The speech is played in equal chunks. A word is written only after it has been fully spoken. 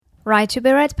Right to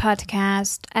be Read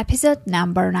podcast, episode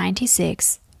number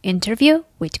 96, interview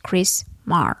with Chris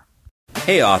Marr.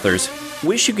 Hey authors,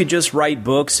 wish you could just write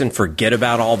books and forget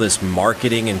about all this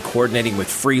marketing and coordinating with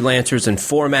freelancers and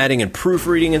formatting and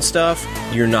proofreading and stuff?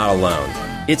 You're not alone.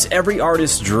 It's every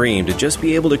artist's dream to just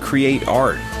be able to create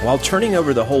art while turning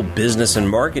over the whole business and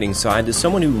marketing side to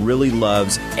someone who really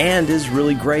loves and is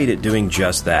really great at doing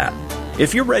just that.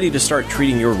 If you're ready to start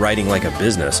treating your writing like a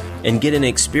business and get an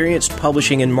experienced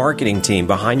publishing and marketing team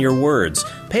behind your words,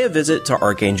 pay a visit to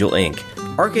Archangel Ink.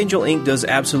 Archangel Ink does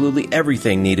absolutely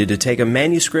everything needed to take a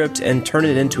manuscript and turn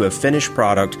it into a finished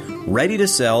product ready to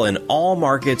sell in all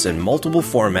markets and multiple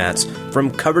formats,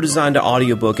 from cover design to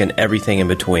audiobook and everything in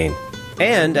between.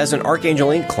 And as an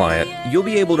Archangel Ink client, you'll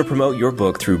be able to promote your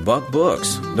book through Buck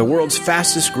Books, the world's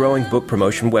fastest growing book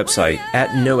promotion website,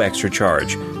 at no extra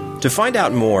charge. To find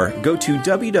out more, go to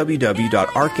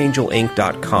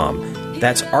www.archangelink.com.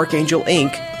 That's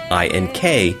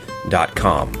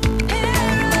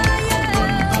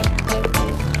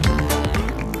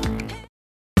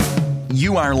archangelink.com.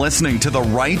 You are listening to the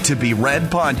Right to be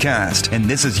Read podcast, and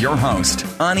this is your host,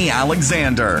 Ani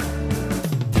Alexander.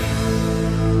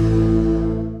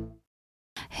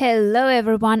 Hello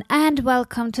everyone and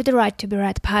welcome to the Right to be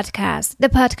Read podcast, the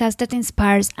podcast that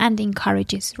inspires and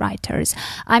encourages writers.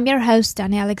 I'm your host,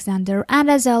 Ani Alexander, and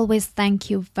as always, thank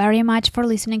you very much for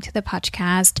listening to the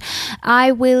podcast.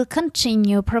 I will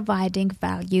continue providing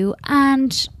value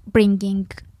and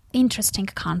bringing interesting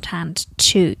content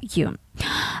to you.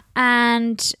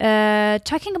 And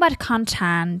talking about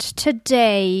content,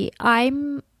 today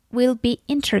will be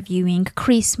interviewing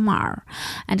Chris Marr.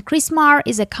 And Chris Marr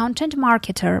is a content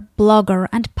marketer, blogger,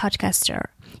 and podcaster.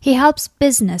 He helps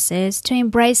businesses to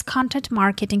embrace content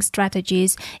marketing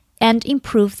strategies and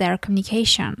improve their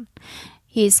communication.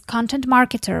 He is content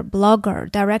marketer,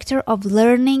 blogger, director of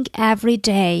Learning Every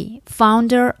Day,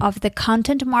 founder of the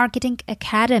Content Marketing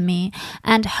Academy,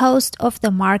 and host of the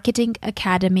Marketing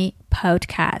Academy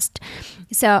podcast.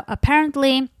 So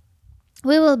apparently,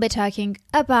 we will be talking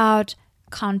about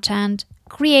content,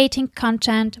 creating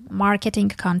content, marketing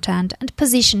content, and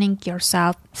positioning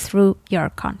yourself through your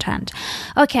content.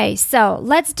 Okay, so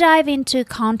let's dive into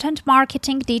content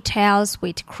marketing details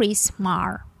with Chris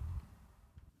Marr.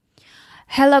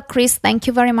 Hello, Chris. Thank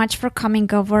you very much for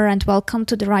coming over and welcome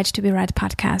to the Right to be Read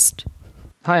podcast.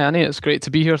 Hi, Annie. It's great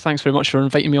to be here. Thanks very much for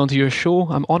inviting me onto your show.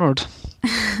 I'm honoured.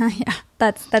 Yeah,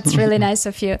 that's really nice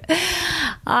of you.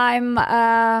 I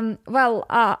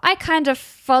kind of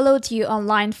followed you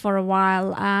online for a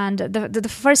while, and the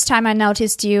first time I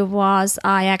noticed you was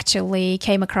I actually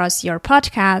came across your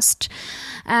podcast,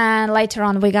 and later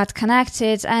on we got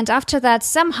connected. And after that,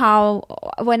 somehow,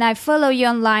 when I follow you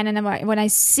online and when I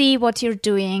see what you're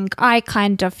doing, I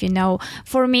kind of,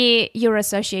 for me, you're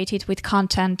associated with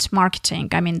content marketing.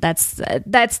 I mean, that's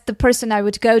the person I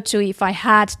would go to if I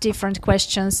had different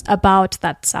questions about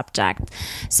that subject.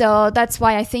 So that's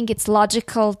why I think it's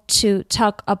logical to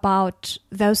talk about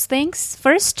those things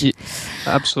first. Yeah,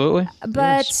 absolutely.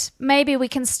 But yes. Maybe we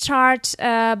can start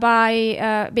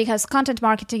because content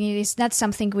marketing is not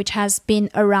something which has been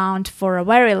around for a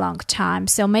very long time.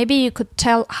 So maybe you could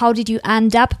tell, how did you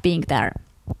end up being there?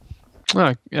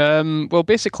 Well,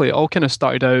 basically, it all kind of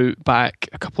started out back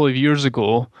a couple of years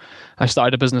ago. I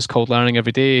started a business called Learning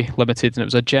Every Day Limited, and it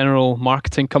was a general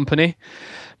marketing company.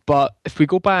 But if we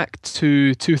go back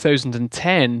to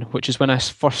 2010, which is when I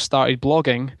first started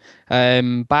blogging,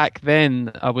 back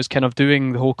then I was kind of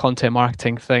doing the whole content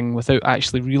marketing thing without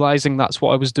actually realising that's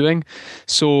what I was doing.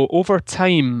 So over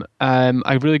time,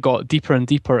 I really got deeper and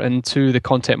deeper into the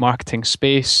content marketing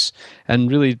space and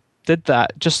really did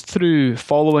that just through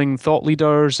following thought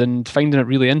leaders and finding it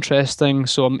really interesting.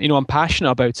 So I'm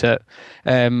passionate about it.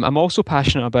 I'm also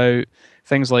passionate about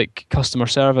things like customer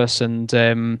service and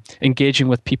engaging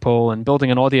with people and building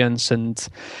an audience and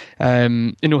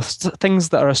things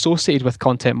that are associated with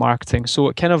content marketing. So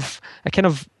I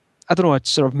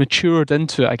sort of matured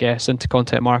into it, I guess, into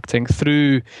content marketing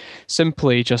through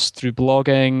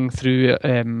blogging, through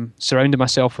surrounding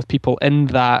myself with people in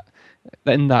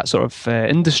that sort of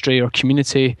industry or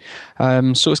community.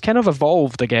 So it's kind of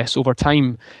evolved, I guess, over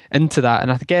time into that.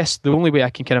 And I guess the only way I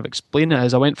can kind of explain it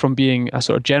is I went from being a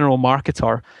sort of general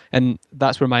marketer, and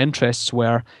that's where my interests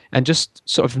were, and just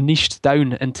sort of niched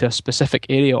down into a specific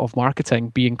area of marketing,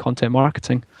 being content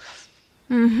marketing.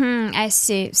 I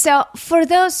see. So for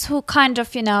those who kind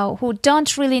of, who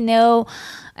don't really know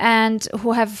and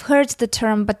who have heard the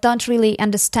term but don't really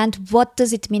understand what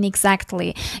does it mean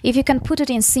exactly, if you can put it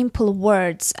in simple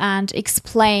words and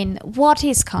explain what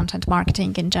is content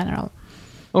marketing in general.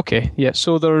 Okay, yeah.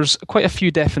 So there's quite a few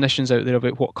definitions out there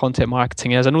about what content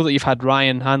marketing is. I know that you've had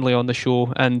Ryan Hanley on the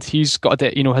show, and he's got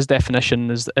his definition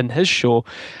is in his show.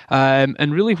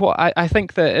 And really, what I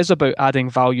think that is about adding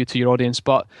value to your audience,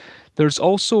 but there's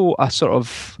also a sort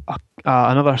of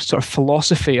another sort of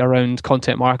philosophy around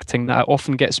content marketing that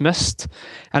often gets missed,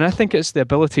 and I think it's the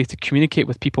ability to communicate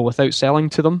with people without selling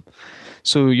to them.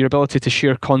 So your ability to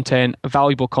share content,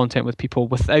 valuable content with people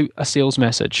without a sales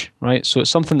message, right? So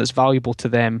it's something that's valuable to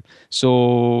them.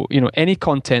 So, any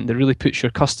content that really puts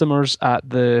your customers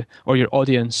or your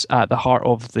audience at the heart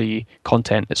of the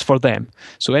content, it's for them.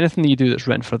 So anything that you do that's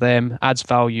written for them adds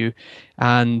value,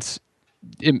 and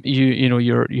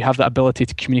you have that ability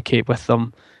to communicate with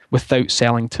them without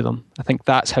selling to them. I think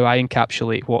that's how I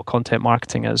encapsulate what content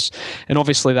marketing is. And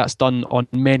obviously that's done on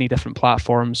many different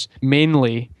platforms,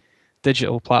 mainly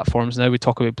digital platforms. Now we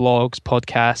talk about blogs,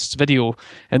 podcasts, video,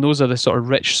 and those are the sort of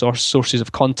rich sources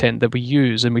of content that we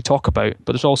use and we talk about.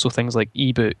 But there's also things like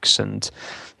ebooks and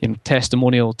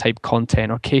testimonial type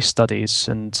content or case studies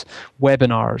and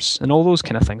webinars and all those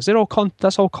kind of things.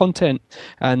 That's all content.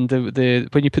 And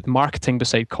when you put marketing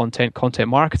beside content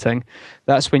marketing,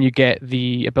 that's when you get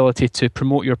the ability to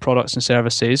promote your products and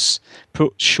services,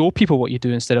 show people what you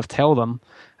do instead of tell them.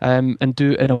 And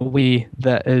do it in a way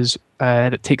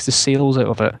that takes the sales out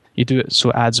of it. You do it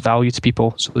so it adds value to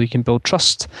people, so you can build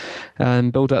trust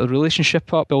and build that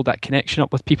relationship up, build that connection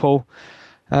up with people.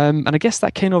 And I guess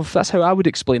that's how I would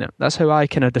explain it. That's how I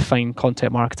kind of define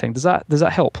content marketing. Does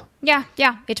that help? Yeah,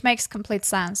 it makes complete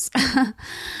sense.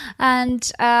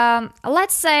 And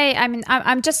let's say,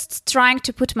 I'm just trying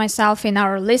to put myself in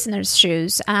our listeners'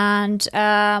 shoes, and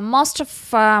most of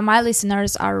my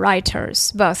listeners are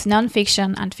writers, both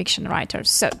non-fiction and fiction writers.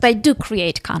 So they do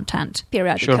create content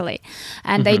periodically, sure.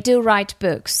 And they do write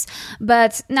books,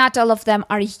 but not all of them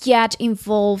are yet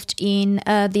involved in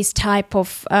this type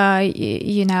of,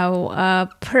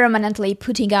 permanently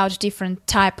putting out different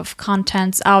type of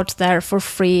contents out there for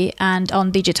free and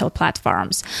on digital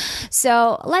platforms.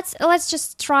 So let's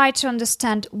just try to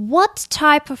understand what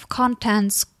type of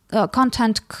content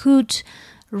could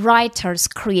writers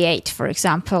create, for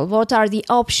example. What are the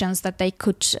options that they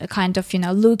could kind of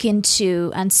look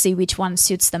into and see which one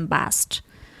suits them best?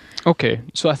 Okay,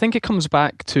 so I think it comes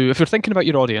back to, if you're thinking about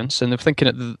your audience and they're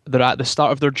thinking they're at the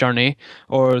start of their journey,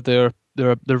 or they're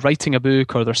writing a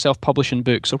book, or they're self-publishing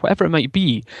books, or whatever it might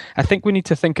be, I think we need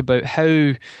to think about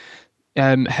how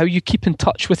you keep in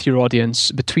touch with your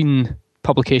audience between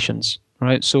publications,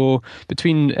 right? So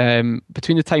between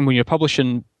the time when you're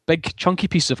publishing big chunky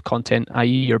pieces of content, i.e.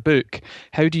 your book,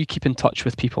 how do you keep in touch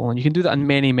with people? And you can do that in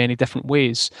many, many different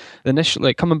ways.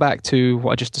 Initially, coming back to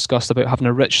what I just discussed about having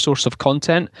a rich source of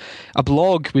content, a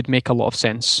blog would make a lot of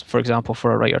sense, for example,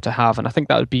 for a writer to have. And I think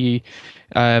that would be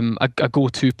a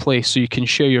go-to place, so you can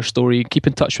share your story, keep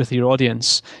in touch with your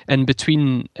audience in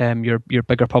between your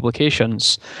bigger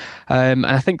publications. And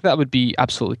I think that would be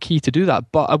absolutely key to do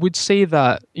that. But I would say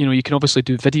that you can obviously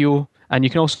do video, and you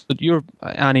can also,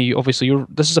 Annie, obviously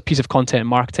this is a piece of content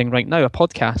marketing right now, a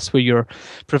podcast where you're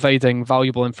providing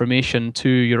valuable information to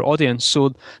your audience.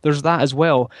 So there's that as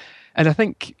well. And I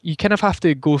think you kind of have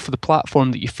to go for the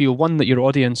platform that you feel, one, that your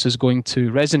audience is going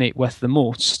to resonate with the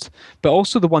most, but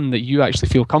also the one that you actually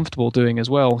feel comfortable doing as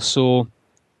well. So,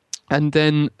 and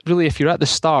then really, if you're at the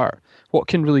start, what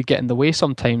can really get in the way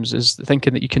sometimes is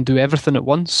thinking that you can do everything at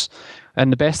once. And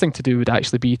the best thing to do would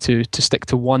actually be to stick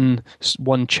to one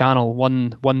channel,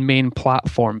 one main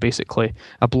platform, basically,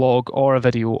 a blog or a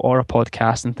video or a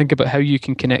podcast, and think about how you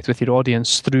can connect with your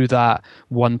audience through that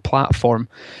one platform.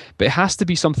 But it has to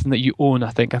be something that you own,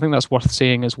 I think. I think that's worth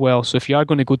saying as well. So if you are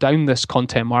going to go down this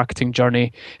content marketing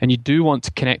journey and you do want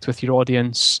to connect with your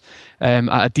audience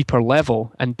at a deeper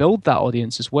level and build that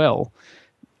audience as well,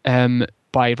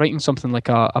 by writing something like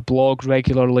a blog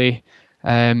regularly,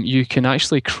 you can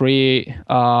actually create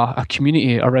a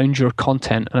community around your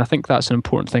content. And I think that's an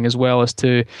important thing as well, as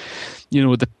to,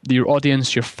 your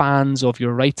audience, your fans of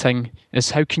your writing,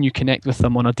 is how can you connect with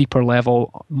them on a deeper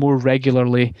level, more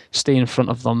regularly, stay in front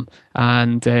of them,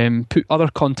 and put other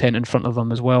content in front of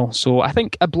them as well. So I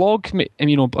think a blog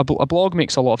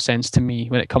makes a lot of sense to me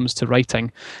when it comes to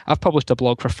writing. I've published a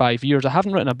blog for 5 years. I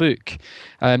haven't written a book,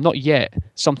 not yet,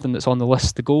 something that's on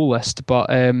the goal list, but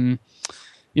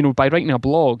by writing a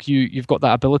blog, you've got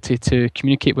that ability to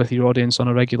communicate with your audience on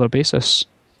a regular basis.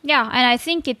 Yeah, and I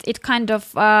think it kind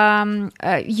of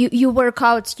you work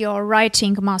out your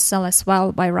writing muscle as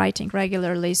well by writing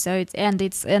regularly. So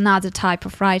it's another type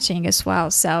of writing as well.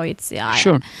 So it's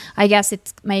Sure. I guess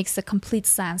it makes a complete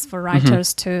sense for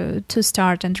writers to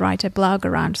start and write a blog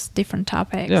around different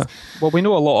topics. Yeah. Well, we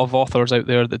know a lot of authors out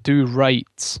there that do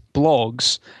write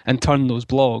blogs and turn those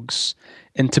blogs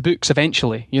into books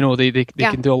eventually. They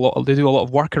can do a lot. They do a lot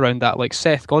of work around that. Like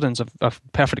Seth Godin's a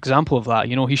perfect example of that.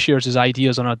 He shares his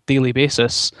ideas on a daily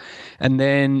basis, and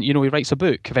then he writes a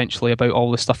book eventually about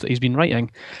all the stuff that he's been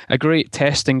writing. A great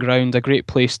testing ground, a great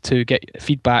place to get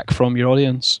feedback from your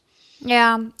audience.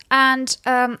 Yeah, and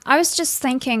I was just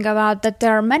thinking about that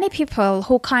there are many people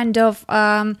who kind of,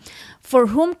 for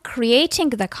whom creating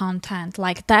the content,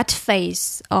 like that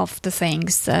phase of the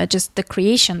things, just the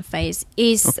creation phase,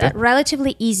 is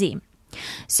relatively easy.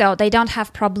 So they don't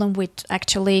have problem with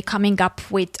actually coming up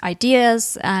with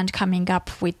ideas and coming up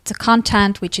with the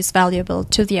content which is valuable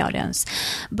to the audience.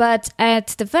 But at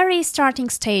the very starting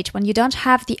stage, when you don't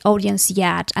have the audience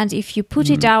yet, and if you put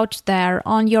it out there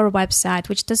on your website,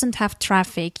 which doesn't have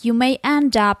traffic, you may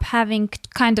end up having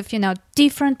kind of,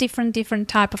 different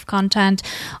type of content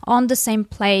on the same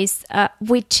place,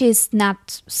 which is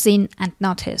not seen and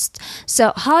noticed.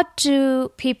 So how do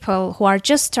people who are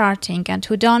just starting and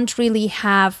who don't really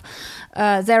have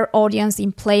their audience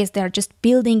in place, they're just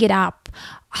building it up,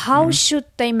 how should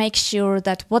they make sure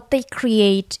that what they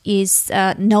create is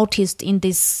noticed in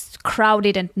this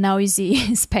crowded and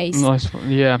noisy space? Nice.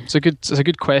 Yeah, it's a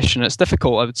good question. It's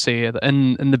difficult, I would say,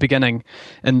 in the beginning,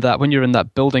 in that when you're in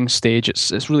that building stage,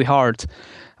 it's really hard.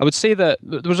 I would say that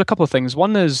there's a couple of things.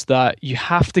 One is that you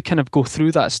have to kind of go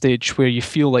through that stage where you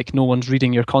feel like no one's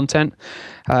reading your content,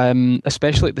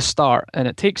 especially at the start. And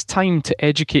it takes time to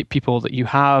educate people that you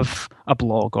have a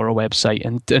blog or a website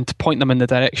and to point them in the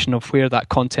direction of where that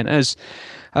content is.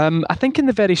 I think in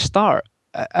the very start,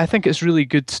 I think it's really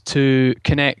good to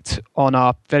connect on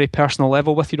a very personal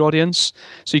level with your audience.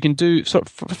 So you can do,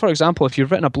 for example, if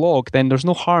you've written a blog, then there's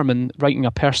no harm in writing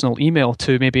a personal email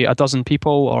to maybe a dozen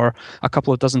people or a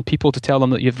couple of dozen people to tell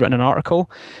them that you've written an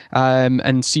article,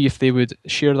 and see if they would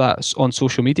share that on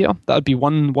social media. That would be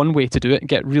one way to do it and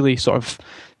get really sort of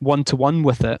one-to-one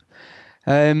with it.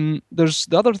 There's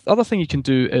the other thing you can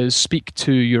do is speak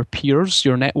to your peers,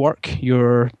 your network,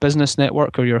 your business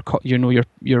network, or your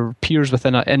peers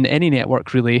in any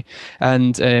network really,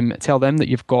 and tell them that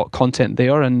you've got content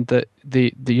there and that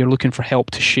you're looking for help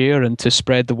to share and to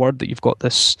spread the word that you've got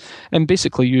this, and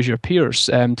basically use your peers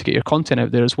to get your content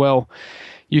out there as well.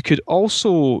 You could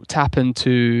also tap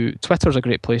into Twitter's a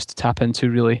great place to tap into,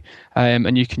 really,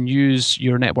 and you can use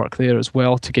your network there as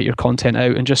well to get your content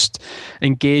out and just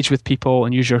engage with people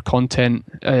and use your content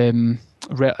in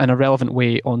a relevant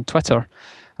way on Twitter.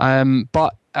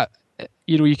 But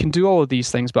you can do all of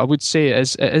these things, but I would say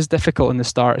it is difficult in the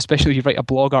start, especially if you write a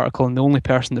blog article and the only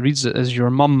person that reads it is your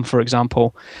mum, for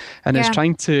example, and it's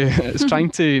trying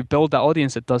to build that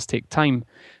audience. It does take time,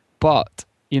 but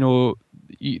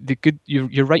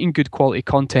you're writing good quality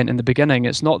content in the beginning.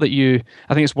 It's not that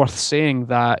I think it's worth saying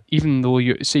that even though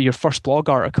you say your first blog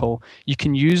article, you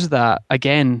can use that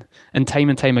again and time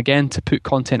again to put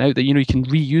content out that you can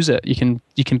reuse it. You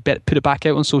can put it back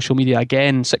out on social media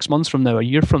again 6 months from now, a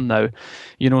year from now.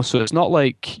 So it's not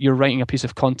like you're writing a piece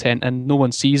of content and no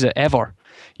one sees it ever.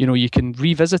 You can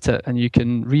revisit it and you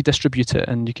can redistribute it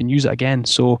and you can use it again.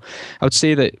 So I would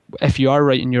say that if you are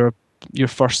writing your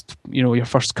first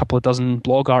couple of dozen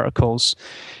blog articles,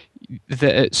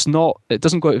 that it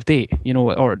doesn't go out of date,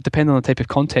 or depending on the type of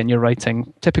content you're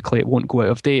writing, typically it won't go out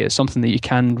of date. It's something that you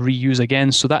can reuse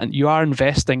again, so that you are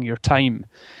investing your time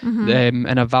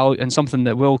in something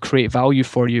that will create value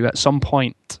for you at some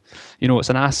point. It's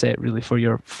an asset really for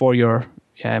your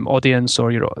audience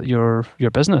or your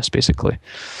business, basically.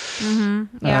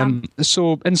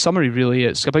 So in summary, really,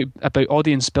 it's about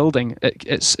audience building.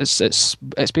 It's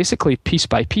basically piece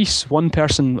by piece, one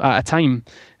person at a time,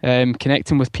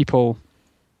 connecting with people,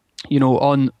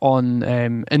 in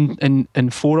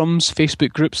forums,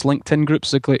 Facebook groups, LinkedIn groups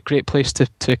is a great place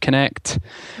to connect.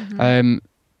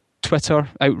 Twitter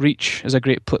outreach is a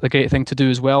great thing to do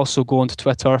as well. So go onto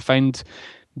Twitter, find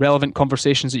relevant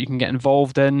conversations that you can get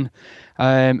involved in,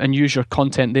 and use your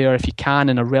content there if you can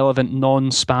in a relevant,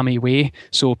 non-spammy way.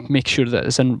 So make sure that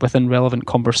it's within relevant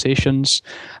conversations.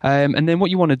 And then what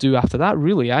you want to do after that,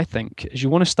 really, I think, is you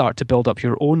want to start to build up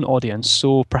your own audience.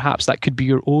 So perhaps that could be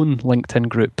your own LinkedIn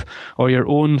group or your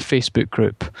own Facebook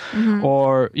group,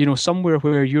 or somewhere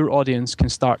where your audience can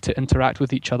start to interact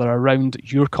with each other around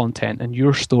your content and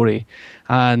your story.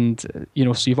 And so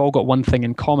you've all got one thing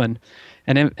in common.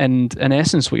 And in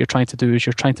essence, what you're trying to do is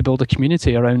you're trying to build a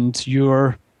community around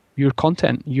your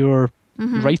content, your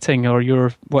writing, or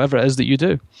your whatever it is that you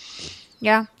do.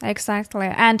 Yeah, exactly.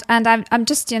 And I'm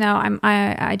just,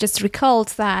 I just recalled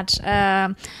that.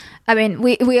 I mean,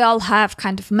 we all have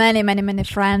kind of many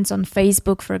friends on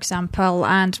Facebook, for example,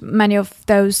 and many of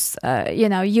those,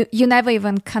 you never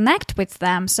even connect with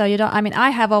them. So you don't. I mean,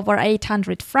 I have over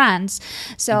 800 friends.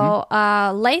 So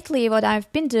lately, what I've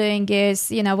been doing is,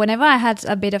 whenever I had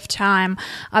a bit of time,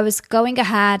 I was going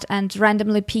ahead and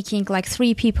randomly picking like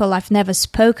 3 people I've never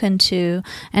spoken to,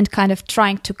 and kind of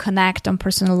trying to connect on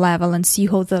personal level and see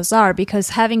who those are.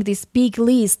 Because having this big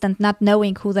list and not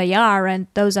knowing who they are, and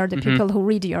those are the people who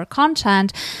read your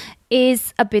content,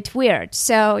 is a bit weird.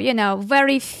 So,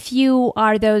 very few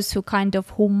are those who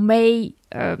may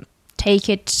take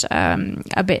it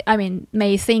a bit,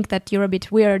 may think that you're a bit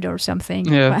weird or something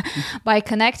by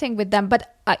connecting with them. But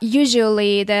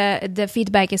usually the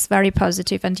feedback is very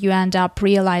positive, and you end up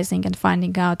realizing and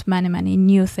finding out many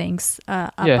new things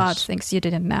about things you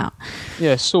didn't know.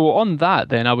 Yeah, so on that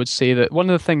then, I would say that one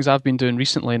of the things I've been doing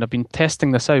recently, and I've been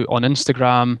testing this out on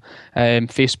Instagram,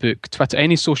 Facebook, Twitter,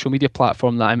 any social media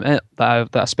platform that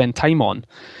I spend time on,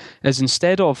 is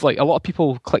instead of, like, a lot of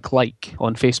people click like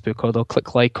on Facebook, or they'll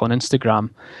click like on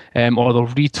Instagram, or they'll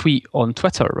retweet on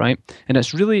Twitter, right? And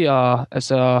it's really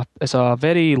it's a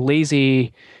very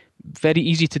lazy, very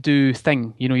easy to do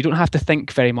thing. You don't have to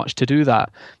think very much to do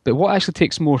that. But what actually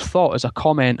takes more thought is a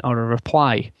comment or a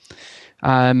reply.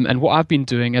 And what I've been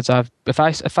doing is if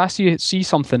I see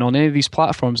something on any of these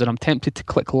platforms and I'm tempted to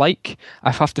click like,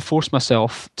 I have to force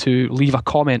myself to leave a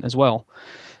comment as well.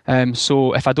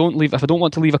 So if I don't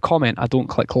want to leave a comment, I don't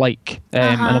click like.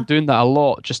 And I'm doing that a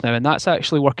lot just now, and that's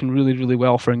actually working really, really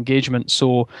well for engagement.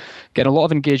 So getting a lot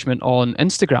of engagement on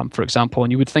Instagram, for example,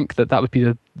 and you would think that would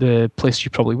be the place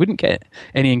you probably wouldn't get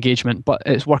any engagement, but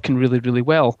it's working really, really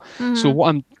well.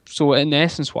 So in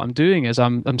essence, what I'm doing is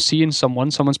I'm seeing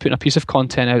someone's putting a piece of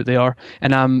content out there,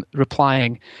 and I'm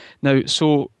replying. Now,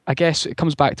 so I guess it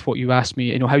comes back to what you asked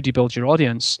me, how do you build your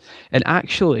audience? And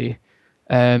actually,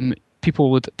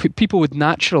 people would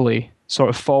naturally sort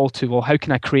of fall to, well, how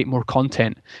can I create more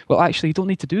content? Well, actually, you don't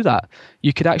need to do that.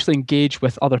 You could actually engage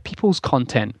with other people's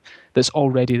content that's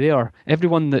already there.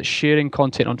 Everyone that's sharing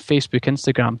content on Facebook,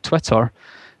 Instagram, Twitter,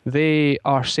 they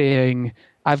are saying,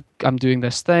 I'm doing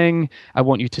this thing. I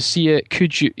want you to see it.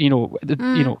 Could you,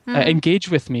 engage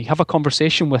with me, have a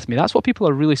conversation with me? That's what people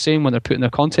are really saying when they're putting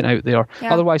their content out there.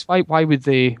 Yeah. Otherwise, why would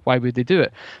they do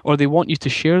it? Or they want you to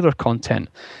share their content.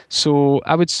 So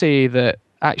I would say that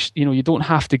actually, you don't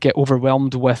have to get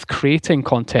overwhelmed with creating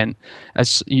content,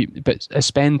 but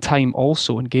spend time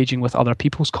also engaging with other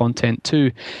people's content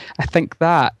too. I think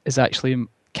that is actually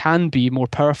can be more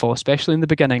powerful, especially in the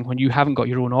beginning when you haven't got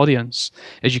your own audience,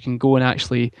 as you can go and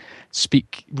actually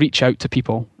reach out to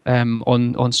people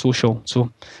on social.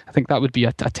 So I think that would be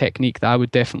a technique that I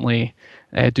would definitely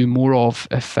do more of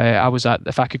if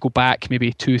I could go back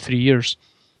maybe 2-3 years.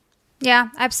 Yeah,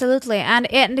 absolutely. And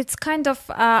it's kind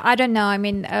of, I don't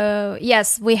know,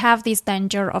 yes, we have this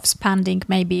danger of spending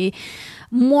maybe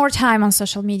more time on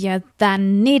social media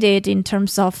than needed, in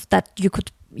terms of that you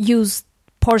could use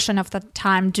portion of the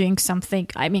time doing something,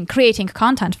 creating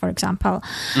content, for example.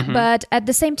 But at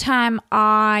the same time,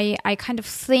 I kind of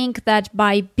think that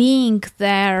by being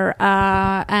there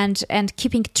and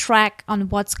keeping track on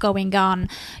what's going on,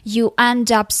 you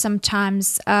end up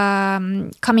sometimes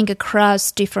coming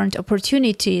across different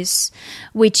opportunities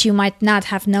which you might not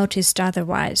have noticed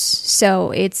otherwise.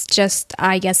 So it's just,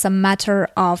 I guess, a matter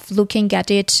of looking at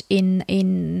it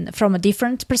from a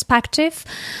different perspective,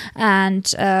 and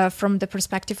from the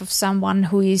perspective of someone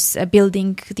who is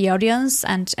building the audience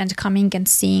and coming and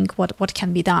seeing what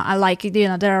can be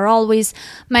done. There are always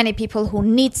many people who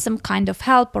need some kind of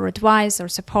help or advice or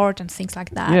support and things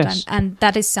like that. Yes. And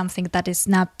that is something that is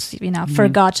not,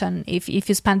 forgotten. If you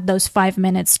spend those 5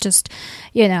 minutes just,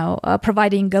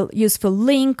 providing a useful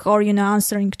link or,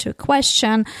 answering to a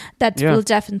question, that will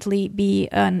definitely be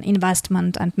an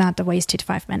investment and not a wasted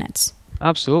 5 minutes.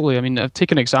 Absolutely. I've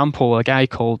taken an example. A guy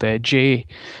called Jay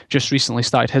just recently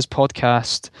started his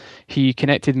podcast. He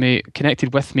connected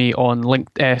with me on on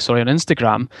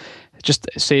Instagram, just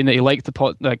saying that he liked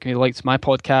he liked my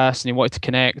podcast and he wanted to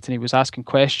connect, and he was asking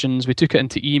questions. We took it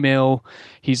into email.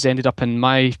 He's ended up in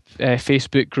my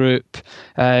Facebook group,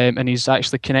 and he's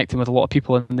actually connecting with a lot of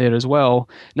people in there as well.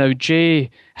 Now,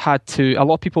 Jay a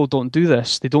lot of people don't do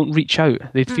this. They don't reach out.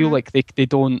 They feel like they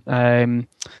don't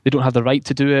have the right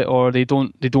to do it, or they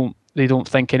don't they don't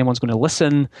think anyone's going to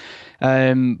listen.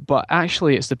 But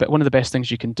actually, it's one of the best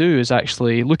things you can do is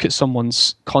actually look at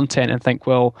someone's content and think,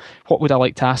 well, what would I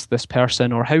like to ask this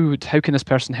person, or how can this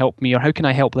person help me, or how can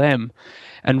I help them?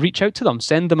 And reach out to them,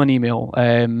 send them an email,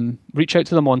 reach out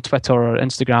to them on Twitter or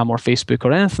Instagram or Facebook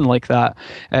or anything like that.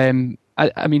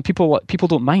 I mean, people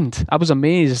don't mind. I was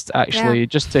amazed, actually,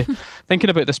 just to thinking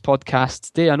about this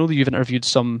podcast today. I know that you've interviewed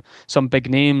some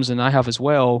big names, and I have as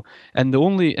well. And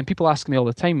people ask me all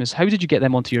the time is, how did you get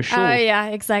them onto your show? Oh, yeah,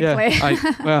 exactly.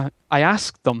 Yeah, I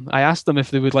asked them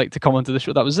if they would like to come onto the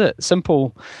show. That was it.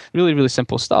 Simple, really, really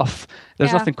simple stuff.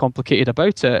 There's nothing complicated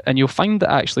about it. And you'll find that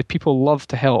actually people love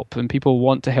to help and people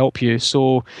want to help you.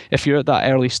 So if you're at that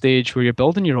early stage where you're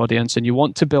building your audience and you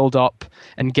want to build up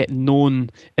and get known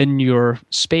in your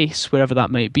space, wherever that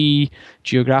might be,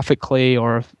 geographically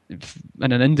or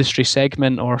in an industry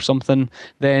segment or something,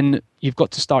 then you've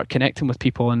got to start connecting with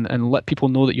people and let people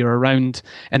know that you're around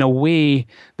in a way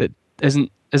that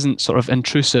isn't sort of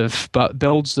intrusive, but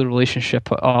builds the relationship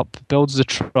up, builds the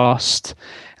trust,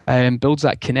 builds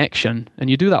that connection. And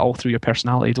you do that all through your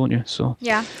personality, don't you? So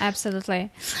yeah, absolutely.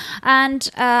 And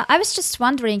I was just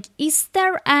wondering, is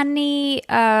there any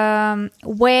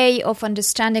way of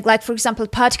understanding, like, for example,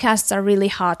 podcasts are really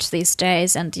hot these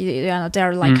days, and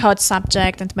they're like hot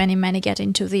subject, and many get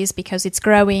into this because it's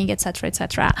growing, etc.,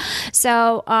 etc.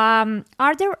 So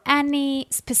are there any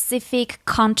specific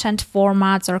content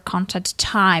formats or content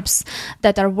types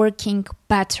that are working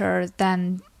better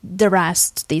than the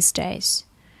rest these days?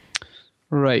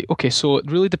 Right. Okay. So it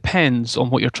really depends on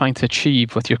what you're trying to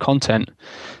achieve with your content.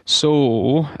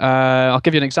 So I'll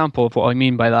give you an example of what I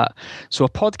mean by that. So a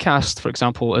podcast, for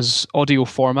example, is audio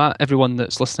format. Everyone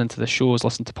that's listening to the show has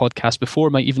listened to podcasts before,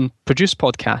 might even produce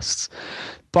podcasts.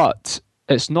 But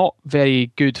it's not very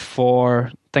good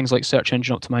for things like search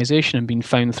engine optimization and being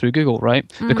found through Google, right?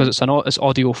 Mm-hmm. Because it's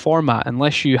audio format,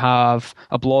 unless you have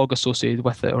a blog associated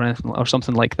with it or anything or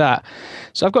something like that.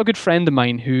 So I've got a good friend of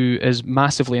mine who is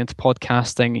massively into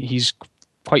podcasting. He's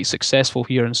quite successful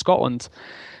here in Scotland,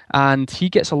 and he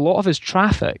gets a lot of his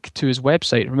traffic to his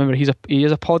website. Remember, he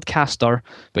is a podcaster,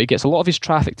 but he gets a lot of his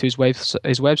traffic to his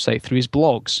website through his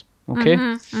blogs.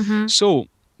 Okay, So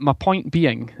my point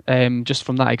being, just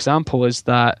from that example, is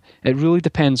that it really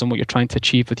depends on what you're trying to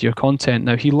achieve with your content.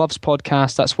 Now, he loves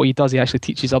podcasts. That's what he does. He actually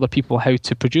teaches other people how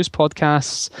to produce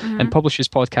podcasts and publishes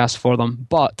podcasts for them.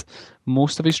 But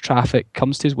most of his traffic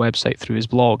comes to his website through his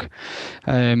blog.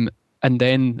 And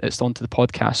then it's onto the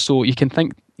podcast. So you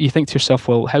think to yourself,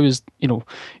 well, he's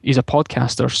a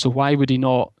podcaster, so why would he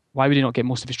not get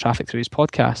most of his traffic through his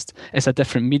podcast? It's a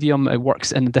different medium. It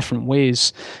works in different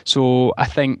ways. So I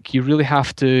think you really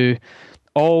have to,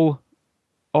 all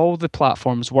the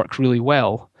platforms work really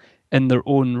well in their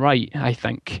own right, I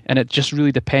think. And it just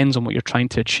really depends on what you're trying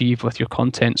to achieve with your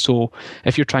content. So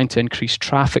if you're trying to increase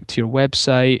traffic to your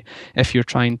website, if you're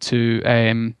trying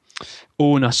to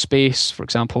own a space, for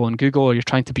example, on Google, or you're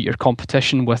trying to beat your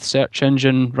competition with search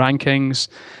engine rankings,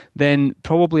 then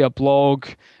probably a blog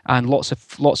and lots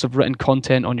of written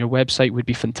content on your website would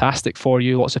be fantastic for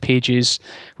you, lots of pages.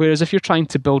 Whereas if you're trying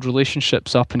to build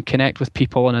relationships up and connect with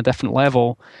people on a different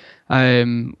level,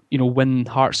 win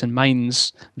hearts and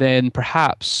minds, then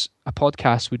perhaps a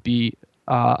podcast would be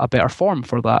a better form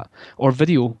for that, or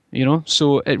video,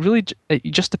 So it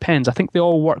just depends. I think they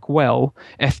all work well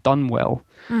if done well.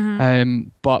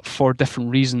 But for different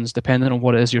reasons, depending on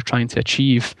what it is you're trying to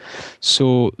achieve.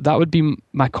 So that would be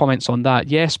my comments on that.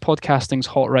 Yes, podcasting's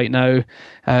hot right now,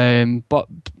 but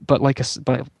like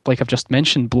I've just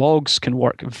mentioned, blogs can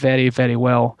work very, very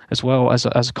well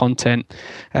as content.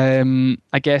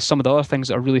 I guess some of the other things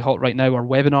that are really hot right now are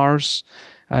webinars.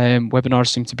 Webinars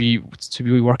seem to be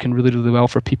working really, really well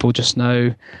for people just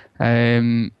now.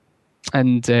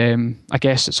 And I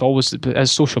guess it's always,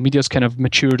 as social media's kind of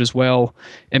matured as well,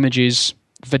 images,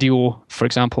 video, for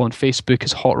example, on Facebook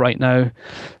is hot right now.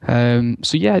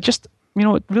 So yeah, just,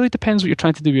 it really depends what you're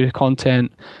trying to do with your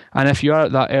content. And if you are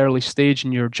at that early stage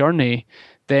in your journey,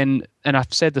 then, and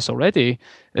I've said this already,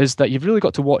 is that you've really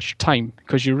got to watch your time,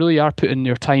 because you really are putting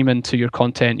your time into your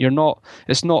content.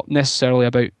 It's not necessarily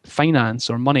about finance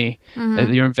or money that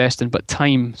you're investing, but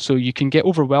time. So you can get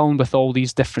overwhelmed with all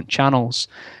these different channels.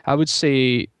 I would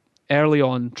say early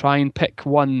on, try and pick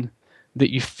one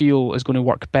that you feel is going to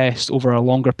work best over a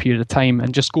longer period of time,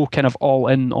 and just go kind of all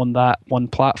in on that one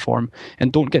platform,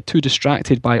 and don't get too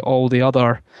distracted by all the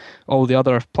other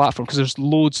platforms, because there's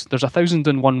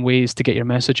 1,001 ways to get your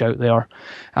message out there.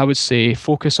 I would say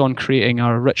focus on creating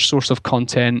a rich source of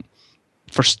content.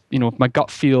 First, my gut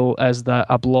feel is that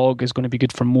a blog is going to be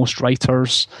good for most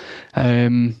writers,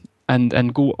 and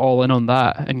go all in on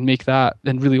that and make that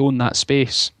and really own that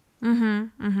space.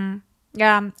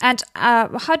 Yeah, and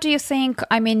how do you think,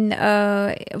 I mean,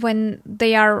 when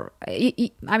they are,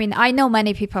 I mean, I know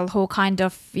many people who kind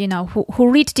of, you know, who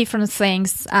read different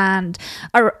things and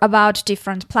are about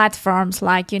different platforms,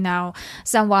 like, you know,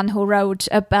 someone who wrote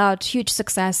about huge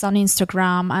success on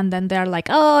Instagram, and then they're like,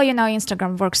 oh, you know,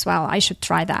 Instagram works well, I should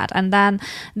try that. And then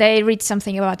they read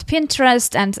something about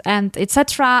Pinterest and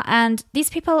etc. And these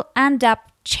people end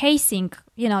up chasing,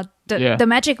 you know, the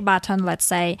magic button, let's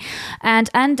say, and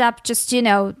end up just, you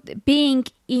know, being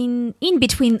in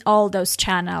between all those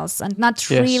channels and not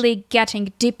really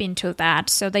getting deep into that.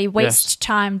 So they waste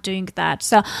time doing that.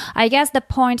 So I guess the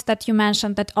point that you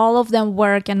mentioned, that all of them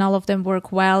work and all of them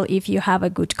work well if you have a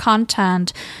good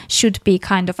content, should be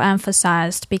kind of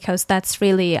emphasized, because that's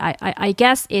really, I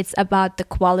guess it's about the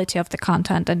quality of the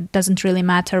content, and it doesn't really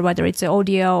matter whether it's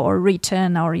audio or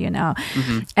written or, you know,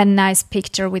 a nice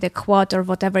picture with a quote or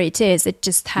whatever it is. It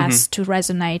just has to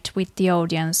resonate with the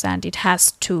audience, and it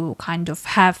has to kind of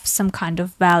have some kind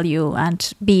of value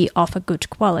and be of a good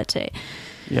quality.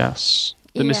 Yes.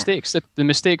 The mistakes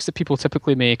that people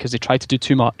typically make is they try to do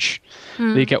too much.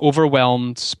 They get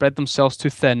overwhelmed, spread themselves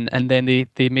too thin, and then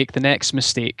they make the next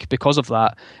mistake because of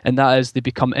that, and that is they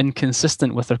become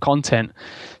inconsistent with their content.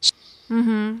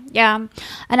 Yeah,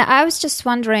 and I was just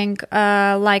wondering,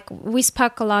 like, we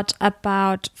spoke a lot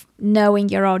about knowing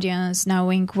your audience,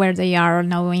 knowing where they are,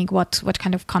 knowing what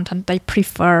kind of content they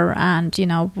prefer, and, you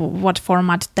know, what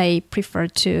format they prefer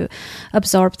to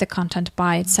absorb the content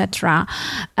by, etc.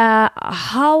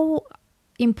 How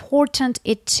important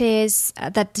it is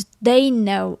that they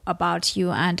know about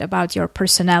you and about your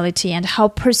personality, and how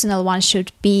personal one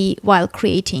should be while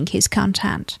creating his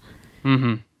content.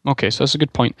 Okay, so that's a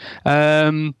good point.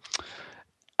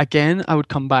 Again, I would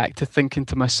come back to thinking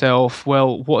to myself,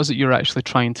 well, what is it you're actually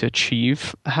trying to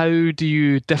achieve? How do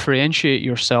you differentiate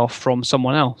yourself from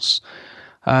someone else?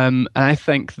 And I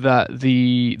think that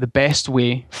the best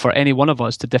way for any one of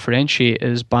us to differentiate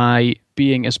is by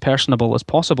being as personable as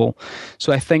possible.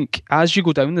 So I think as you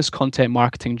go down this content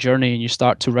marketing journey and you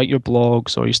start to write your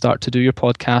blogs, or you start to do your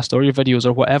podcast or your videos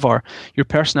or whatever, your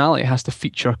personality has to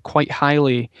feature quite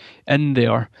highly in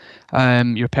there.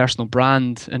 Your personal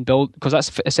brand, and build, because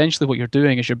that's essentially what you're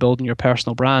doing, is you're building your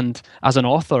personal brand as an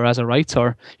author, as a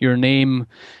writer. Your name,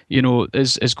 you know,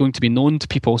 is going to be known to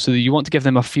people, so that you want to give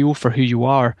them a feel for who you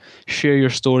are. Share your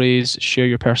stories, share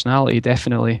your personality.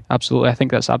 Definitely, absolutely. I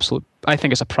think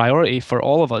it's a priority for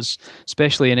all of us,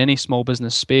 especially in any small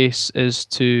business space, is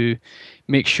to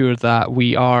make sure that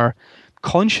we are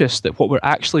conscious that what we're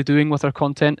actually doing with our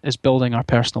content is building our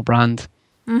personal brand.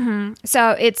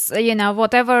 So it's, you know,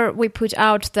 whatever we put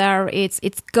out there, it's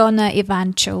gonna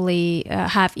eventually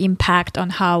have impact on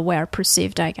how we're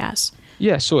perceived, I guess.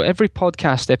 Yeah, so every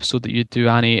podcast episode that you do,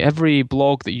 Annie, every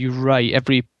blog that you write,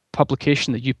 every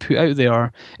publication that you put out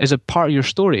there is a part of your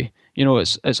story. You know,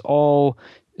 it's all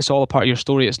a part of your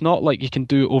story. It's not like you can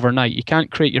do it overnight. You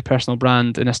can't create your personal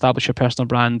brand and establish your personal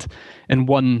brand in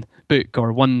one book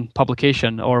or one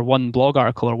publication or one blog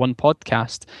article or one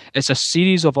podcast. It's a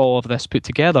series of all of this put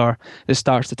together that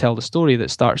starts to tell the story, that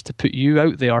starts to put you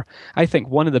out there. I think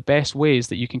one of the best ways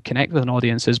that you can connect with an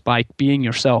audience is by being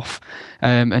yourself,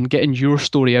 and getting your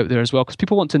story out there as well, because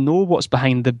people want to know what's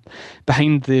behind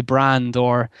the brand,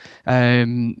 or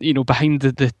you know, behind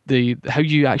the how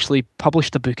you actually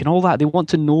published the book and all that. They want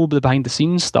to know the behind the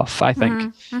scenes stuff, I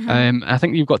think. I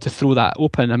think you've got to throw that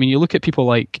open. I mean, you look at people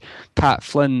like Pat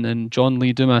Flynn and John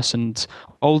Lee Dumas and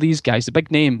all these guys, the big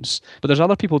names, but there's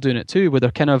other people doing it too, where they're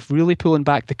kind of really pulling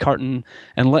back the curtain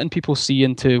and letting people see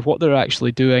into what they're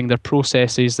actually doing, their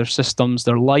processes, their systems,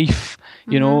 their life,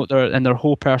 you know, their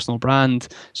whole personal brand,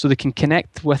 so they can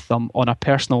connect with them on a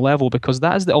personal level, because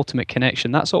that is the ultimate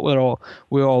connection. That's what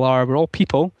we all are. We're all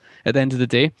people at the end of the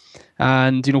day.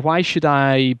 And, you know, why should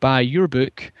I buy your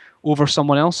book over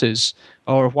someone else's?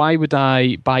 Or why would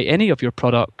I buy any of your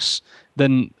products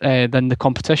than the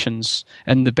competition's?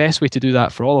 And the best way to do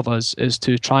that for all of us is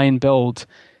to try and build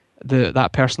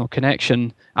that personal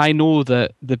connection. I know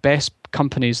that the best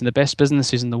companies and the best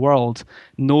businesses in the world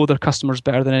know their customers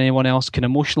better than anyone else, can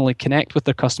emotionally connect with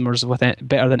their customers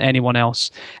better than anyone else,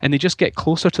 and they just get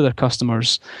closer to their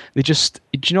customers. They just,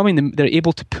 do you know what I mean? They're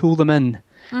able to pull them in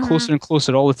closer and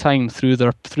closer all the time through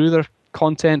their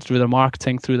content, through their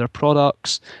marketing, through their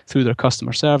products, through their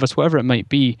customer service, whatever it might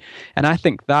be. And I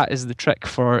think that is the trick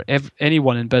for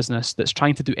anyone in business that's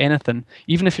trying to do anything.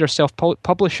 Even if you're a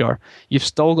self-publisher, you've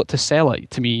still got to sell it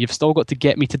to me. You've still got to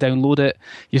get me to download it.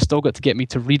 You've still got to get me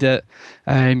to read it.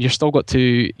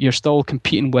 You're still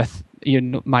competing with, you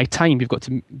know, my time. You've got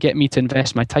to get me to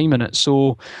invest my time in it.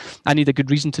 So I need a good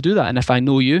reason to do that. And if I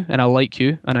know you and I like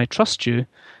you and I trust you,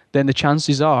 then the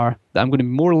chances are that I'm going to be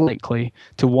more likely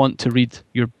to want to read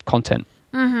your content.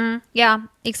 Yeah,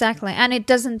 exactly. And it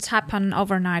doesn't happen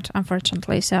overnight,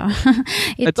 unfortunately. So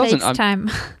it doesn't. takes time.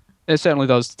 It certainly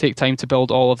does take time to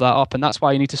build all of that up. And that's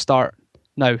why you need to start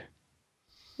now.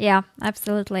 Yeah,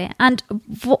 absolutely. And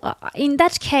in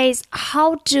that case,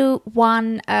 how do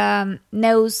one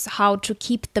knows how to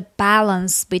keep the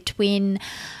balance between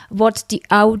what the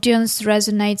audience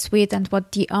resonates with and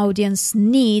what the audience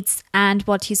needs and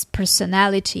what his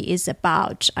personality is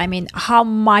about? I mean, how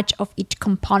much of each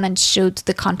component should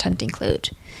the content include?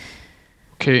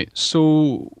 Okay,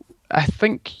 so I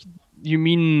think you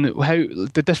mean how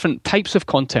the different types of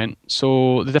content.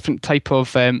 So the different type of,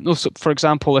 so for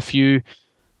example, if you...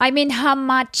 I mean, how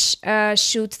much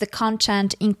should the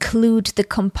content include the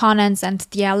components and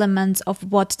the elements of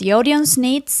what the audience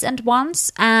needs and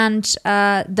wants, and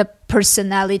the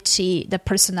personality, the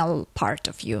personal part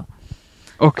of you?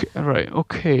 Okay, right,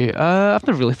 okay. I've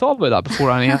never really thought about that before,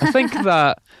 Annie. I think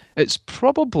that it's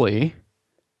probably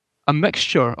a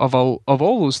mixture of all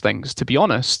those things, to be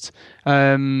honest.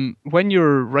 When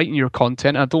you're writing your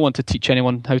content, I don't want to teach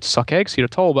anyone how to suck eggs here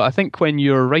at all, but I think when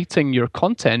you're writing your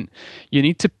content,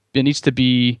 it's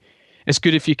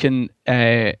good if you can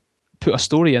put a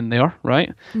story in there,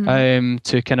 right?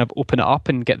 To kind of open it up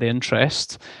and get the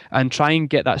interest and try and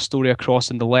get that story across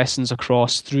and the lessons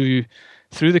across through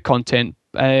the content.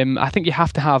 I think you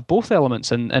have to have both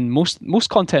elements, and most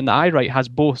content that I write has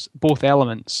both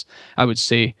elements, I would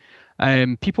say.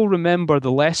 People remember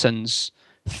the lessons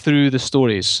through the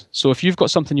stories. So if you've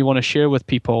got something you want to share with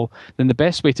people, then the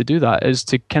best way to do that is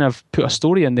to kind of put a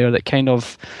story in there that kind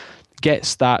of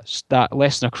gets that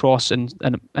lesson across in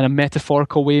a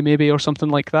metaphorical way, maybe, or something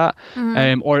like that.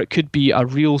 Or it could be a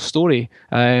real story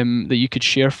that you could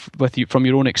share with you from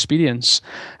your own experience.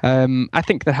 I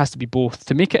think there has to be both.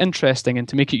 To make it interesting and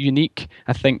to make it unique,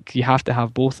 I think you have to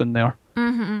have both in there.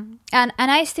 And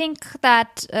I think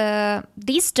that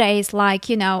these days,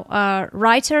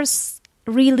 writers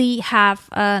really have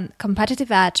a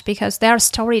competitive edge because they are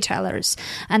storytellers,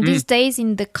 and these days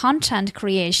in the content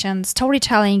creation,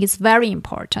 storytelling is very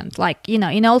important,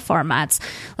 in all formats.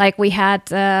 Like we had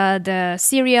the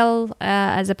Serial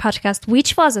as a podcast,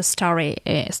 which was a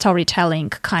storytelling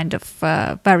kind of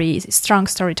very strong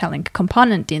storytelling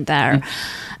component in there.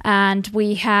 And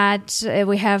we have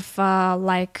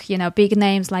big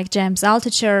names like James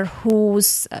Altucher,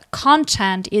 whose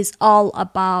content is all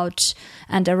about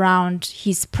and around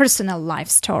his personal life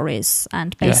stories,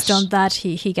 and based on that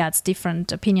he gets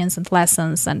different opinions and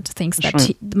lessons and things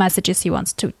the messages he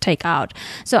wants to take out.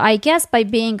 So I guess by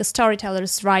being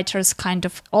storytellers, writers kind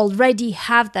of already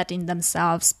have that in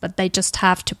themselves, but they just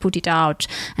have to put it out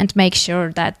and make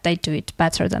sure that they do it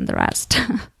better than the rest.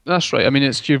 That's right. I mean,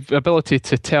 it's your ability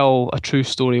to tell a true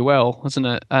story well, isn't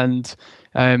it? And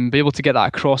be able to get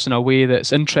that across in a way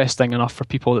that's interesting enough for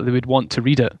people that they would want to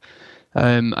read it.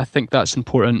 I think that's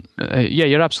important. Yeah,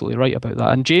 you're absolutely right about that.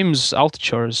 And James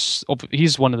Altucher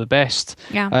he's one of the best.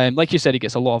 Yeah. Like you said, he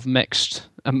gets a lot of mixed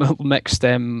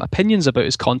opinions about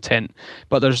his content,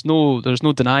 but there's no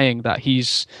denying that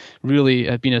he's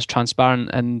really been as transparent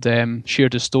and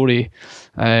shared his story.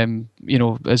 As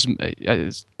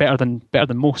better than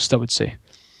most, I would say.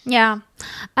 Yeah.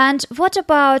 And what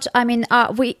about,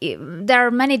 there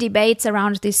are many debates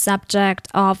around this subject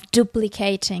of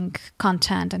duplicating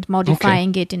content and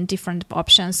modifying it in different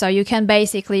options. So you can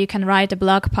write a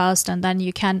blog post and then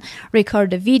you can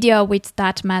record a video with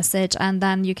that message, and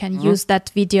then you can use that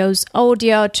video's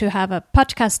audio to have a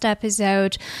podcast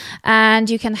episode, and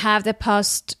you can have the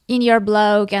post in your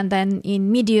blog and then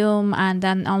in Medium and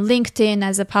then on LinkedIn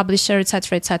as a publisher,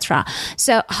 etc., etc.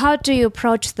 So how do you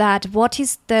approach that? What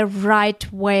is the right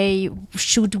way?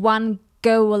 Should one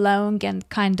go along and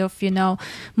kind of,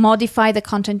 modify the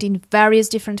content in various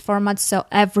different formats so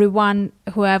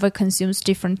whoever consumes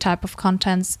different type of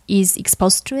contents is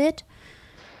exposed to it?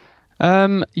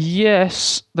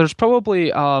 Yes, there's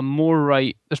probably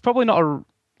there's probably not a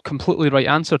completely right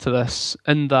answer to this,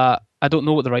 in that I don't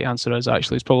know what the right answer is,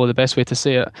 actually. It's probably the best way to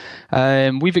say it.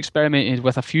 We've experimented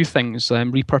with a few things,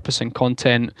 repurposing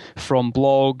content from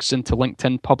blogs into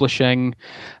LinkedIn publishing.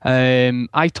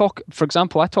 I talk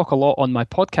a lot on my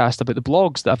podcast about the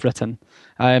blogs that I've written,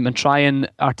 and try and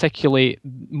articulate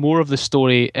more of the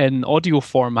story in audio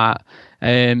format.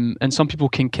 And some people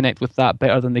can connect with that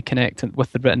better than they connect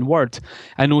with the written word.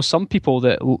 I know some people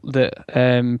that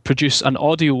produce an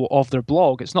audio of their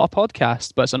blog. It's not a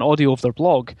podcast, but it's an audio of their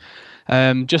blog,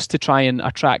 just to try and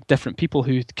attract different people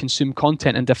who consume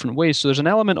content in different ways. So there's an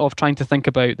element of trying to think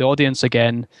about the audience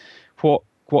again.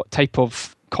 What type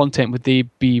of content would they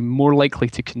be more likely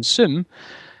to consume?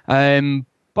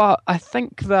 But I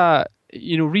think that,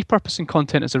 repurposing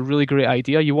content is a really great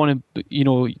idea. You want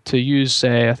to, to use,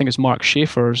 I think it's Mark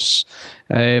Schaefer's,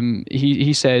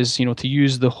 he says, to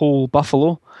use the whole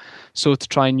buffalo. So to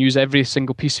try and use every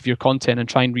single piece of your content and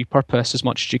try and repurpose as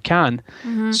much as you can.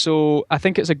 Mm-hmm. So I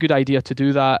think it's a good idea to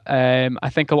do that. I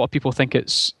think a lot of people think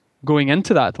it's going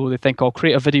into that, though. They think I'll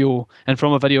create a video, and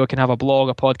from a video I can have a blog,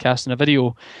 a podcast, and a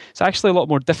video. It's actually a lot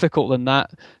more difficult than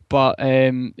that, but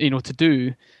to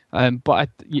do. But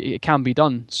it can be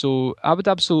done. So I would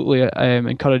absolutely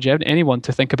encourage anyone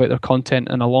to think about their content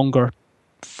in a longer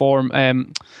form.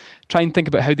 Try and think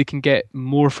about how they can get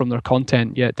more from their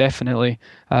content. Yeah, definitely.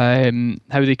 How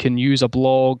they can use a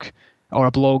blog or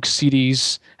a blog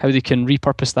series, how they can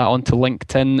repurpose that onto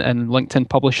LinkedIn and LinkedIn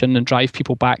publishing and drive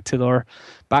people back to their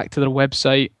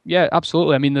website. Yeah,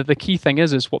 absolutely. I mean, the key thing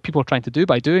is what people are trying to do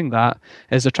by doing that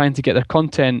is they're trying to get their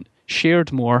content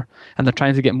shared more, and they're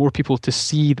trying to get more people to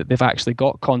see that they've actually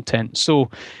got content. So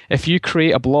if you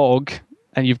create a blog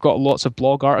and you've got lots of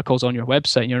blog articles on your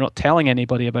website and you're not telling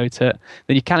anybody about it,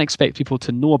 then you can't expect people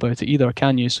to know about it either,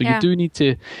 can you? So you do need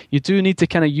to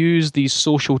kind of use these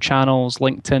social channels,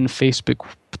 LinkedIn, Facebook,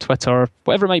 Twitter,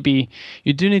 whatever it might be.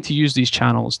 You do need to use these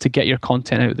channels to get your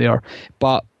content out there.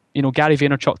 But Gary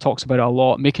Vaynerchuk talks about it a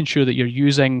lot, making sure that you're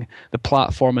using the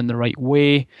platform in the right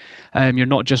way. You're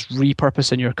not just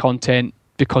repurposing your content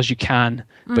because you can,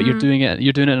 but you're doing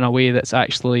it in a way that's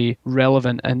actually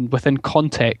relevant and within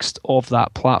context of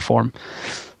that platform.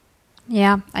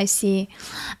 Yeah, I see.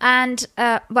 And,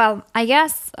 I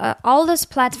guess all those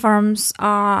platforms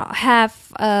have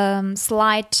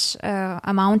slight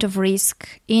amount of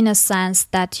risk in a sense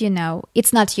that,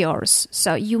 it's not yours.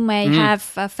 So you may have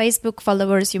Facebook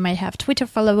followers, you may have Twitter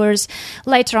followers.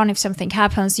 Later on, if something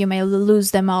happens, you may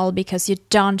lose them all because you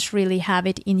don't really have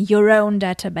it in your own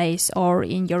database or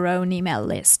in your own email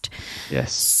list.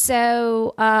 Yes.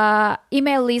 So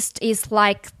email list is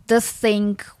like the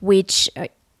thing which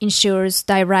ensures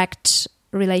direct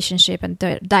relationship and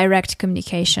direct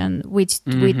communication with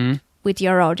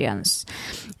your audience.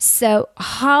 So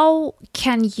how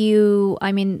can you,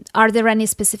 are there any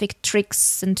specific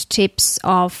tricks and tips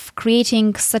of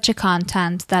creating such a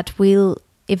content that will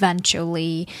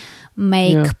eventually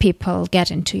make people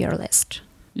get into your list?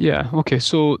 Yeah, okay,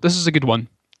 so this is a good one.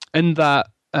 In that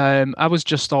I was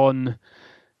just on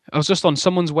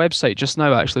someone's website just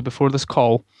now, actually, before this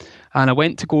call, and I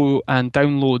went to go and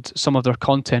download some of their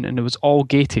content, and it was all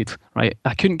gated, right?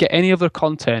 I couldn't get any of their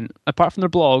content, apart from their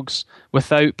blogs,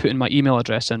 without putting my email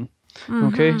address in,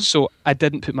 okay? So I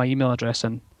didn't put my email address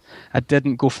in. I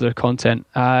didn't go for their content.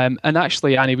 And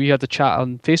actually, Annie, we had a chat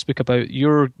on Facebook about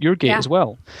your gate as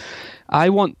well. I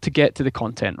want to get to the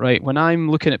content, right? When I'm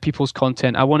looking at people's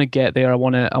content, I want to get there. I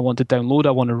want to download.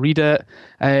 I want to read it,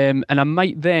 and I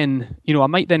might then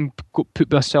go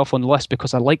put myself on the list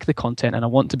because I like the content and I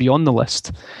want to be on the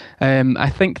list. I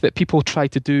think that people try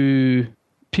to do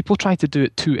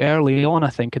it too early on, I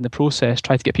think, in the process,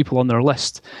 try to get people on their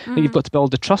list. I think you've got to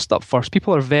build the trust up first.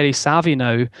 People are very savvy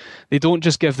now. They don't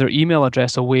just give their email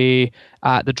address away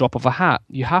at the drop of a hat.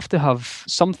 You have to have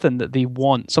something that they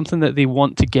want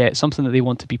to get, something that they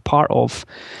want to be part of.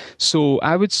 So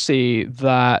I would say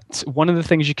that one of the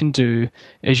things you can do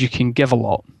is you can give a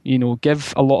lot.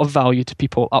 Give a lot of value to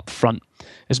people up front,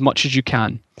 as much as you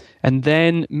can. And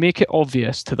then make it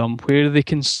obvious to them where they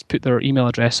can put their email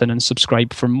address in and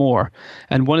subscribe for more.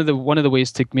 And one of the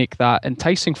ways to make that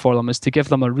enticing for them is to give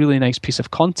them a really nice piece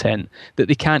of content that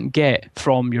they can't get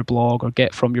from your blog or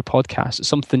get from your podcast. It's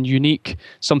something unique,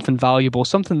 something valuable,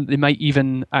 something that they might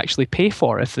even actually pay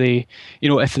for if they,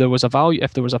 if there was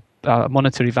a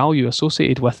monetary value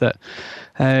associated with it.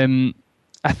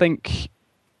 I think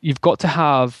you've got to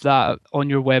have that on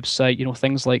your website,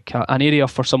 things like an area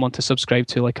for someone to subscribe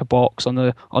to, like a box on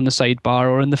the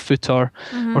sidebar or in the footer,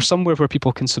 or somewhere where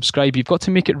people can subscribe. You've got to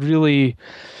make it really,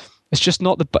 it's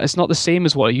not the same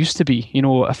as what it used to be,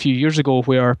 a few years ago,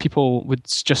 where people would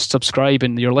just subscribe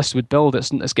and your list would build. It's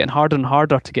getting harder and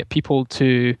harder to get people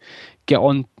to get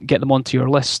them onto your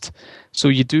list. So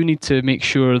you do need to make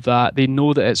sure that they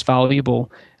know that it's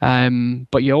valuable,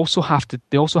 but they also have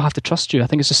to trust you. I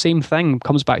think it's the same thing. It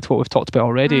comes back to what we've talked about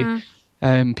already.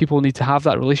 People need to have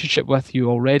that relationship with you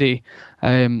already.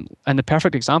 And the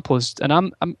perfect example is, and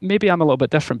I'm a little bit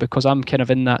different because I'm kind of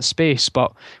in that space.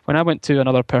 But when I went to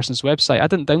another person's website, I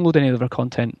didn't download any of their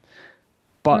content.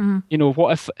 But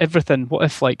what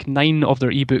if like 9 of their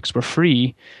ebooks were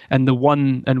free, and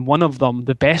one of them,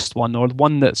 the best one, or the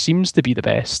one that seems to be the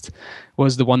best,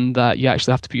 was the one that you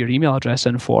actually have to put your email address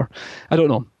in for? I don't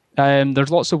know. There's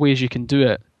lots of ways you can do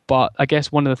it, but I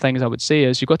guess one of the things I would say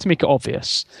is you've got to make it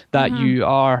obvious that you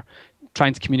are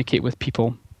trying to communicate with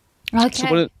people. Okay.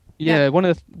 So one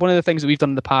of the things that we've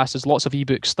done in the past is lots of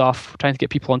ebook stuff, trying to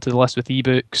get people onto the list with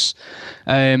ebooks.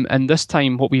 And this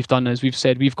time what we've done is we've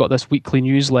said we've got this weekly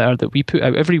newsletter that we put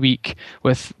out every week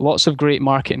with lots of great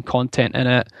marketing content in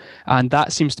it. And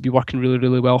that seems to be working really,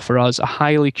 really well for us. A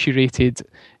highly curated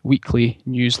weekly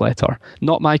newsletter.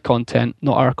 Not my content,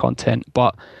 not our content,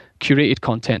 but curated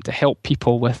content to help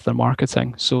people with their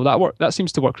marketing. So that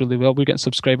seems to work really well. We're getting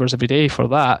subscribers every day for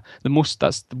that.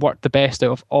 That's worked the best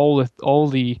out of all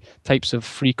the types of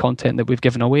free content that we've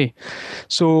given away.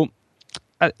 So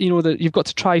you've got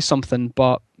to try something,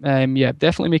 but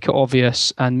definitely make it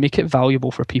obvious and make it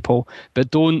valuable for people. But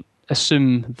don't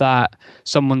assume that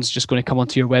someone's just going to come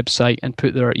onto your website and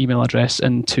put their email address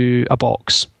into a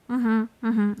box.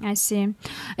 I see.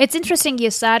 It's interesting you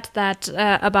said that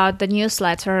about the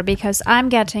newsletter, because I'm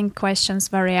getting questions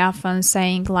very often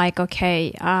saying like,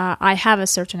 okay, I have a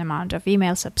certain amount of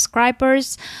email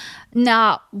subscribers.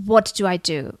 Now, what do I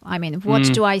do? I mean, what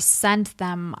do I send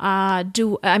them?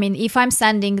 If I'm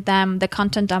sending them the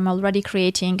content I'm already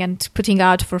creating and putting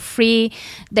out for free,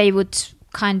 they would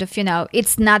kind of,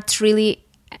 it's not really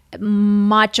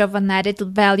much of an added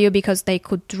value because they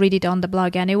could read it on the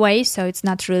blog anyway, so it's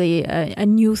not really a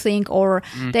new thing, or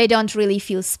they don't really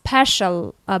feel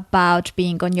special about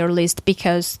being on your list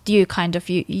because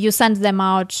you send them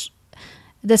out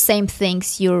the same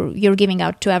things you're giving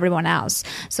out to everyone else.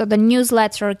 So the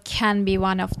newsletter can be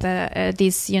one of the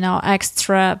these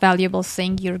extra valuable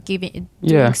thing you're doing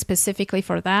specifically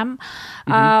for them.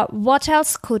 What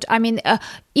else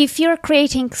if you're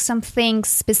creating something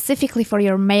specifically for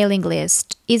your mailing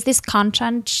list, is this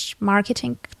content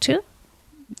marketing too?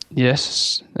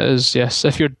 Yes, it is. Yes,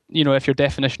 if your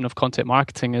definition of content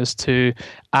marketing is to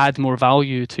add more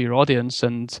value to your audience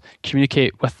and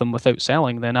communicate with them without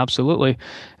selling, then absolutely.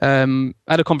 I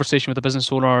had a conversation with a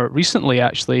business owner recently,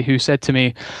 actually, who said to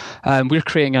me, "We're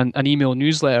creating an email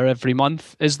newsletter every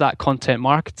month. Is that content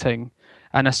marketing?"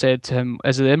 And I said to him,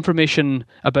 "Is it information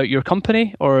about your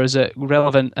company, or is it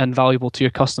relevant and valuable to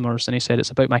your customers?" And he said,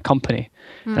 "It's about my company."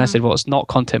 And I said, "Well, it's not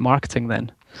content marketing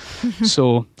then."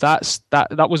 So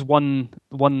that was one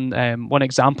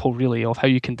example really of how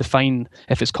you can define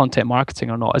if it's content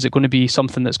marketing or not. Is it going to be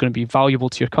something that's going to be valuable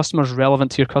to your customers,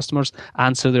 relevant to your customers,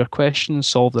 answer their questions,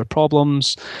 solve their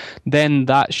problems? Then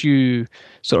that's you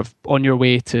sort of on your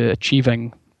way to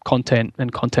achieving content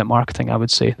and content marketing, I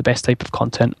would say, the best type of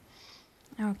content.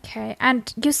 Okay.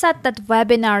 And you said that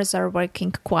webinars are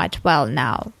working quite well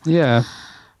now. Yeah.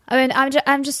 I mean,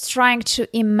 I'm just trying to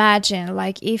imagine,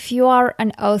 like, if you are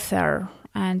an author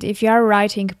and if you are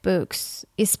writing books,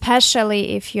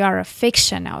 especially if you are a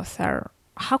fiction author,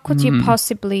 how could you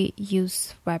possibly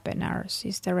use webinars?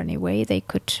 Is there any way they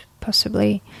could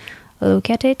possibly look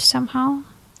at it somehow?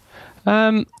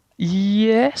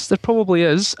 Yes, there probably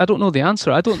is. I don't know the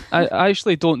answer. I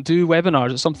actually don't do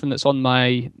webinars. It's something that's on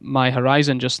my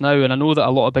horizon just now, and I know that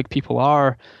a lot of big people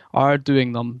are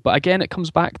doing them. But again, it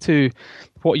comes back to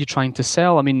what you're trying to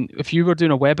sell. I mean, if you were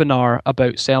doing a webinar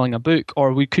about selling a book,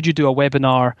 or could you do a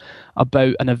webinar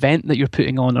about an event that you're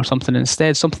putting on or something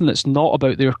instead, something that's not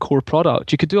about their core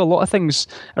product? You could do a lot of things.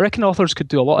 I reckon authors could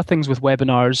do a lot of things with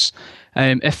webinars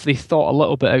if they thought a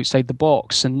little bit outside the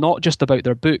box, and not just about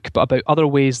their book, but about other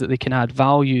ways that they can add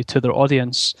value to their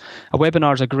audience. A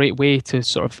webinar is a great way to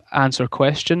sort of answer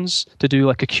questions, to do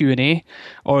like a Q&A,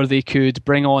 or they could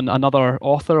bring on another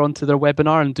author onto their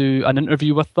webinar and do an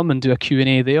interview with them and do a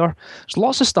Q&A there. There's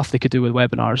lots of stuff they could do with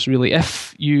webinars, really,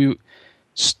 if you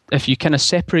kind of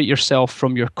separate yourself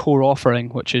from your core offering,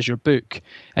 which is your book,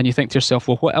 and you think to yourself,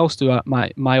 well, what else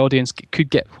my audience could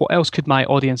get? What else could my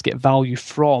audience get value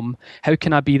from? How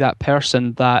can I be that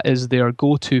person that is their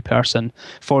go-to person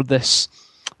for this?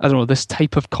 I don't know, this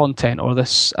type of content, or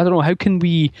this, I don't know, how can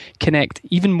we connect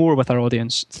even more with our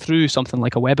audience through something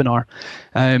like a webinar?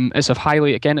 It's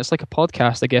like a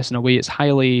podcast, I guess, in a way. It's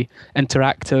highly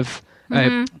interactive.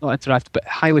 Not interactive, but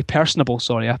highly personable.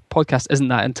 Sorry, a podcast isn't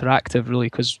that interactive really,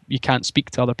 because you can't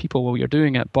speak to other people while you're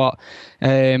doing it. But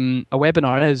a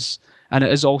webinar is, and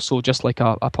it is also just like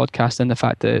a podcast in the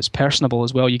fact that it's personable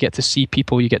as well. You get to see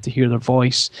people, you get to hear their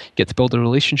voice, you get to build a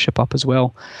relationship up as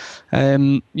well.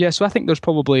 So I think there's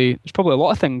probably a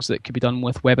lot of things that could be done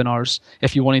with webinars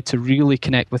if you wanted to really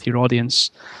connect with your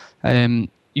audience.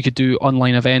 You could do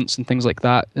online events and things like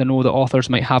that. I know that authors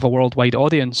might have a worldwide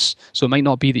audience, so it might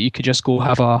not be that you could just go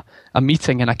have a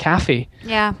meeting in a cafe.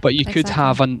 Yeah, but you could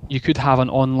have an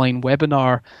online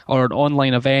webinar or an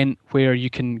online event where you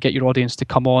can get your audience to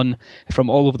come on from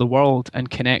all over the world and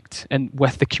connect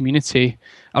with the community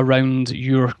around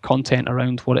your content,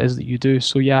 around what it is that you do.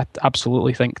 So yeah, I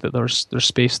absolutely think that there's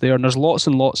space there, and there's lots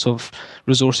and lots of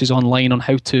resources online on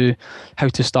how to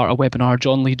start a webinar.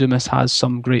 John Lee Dumas has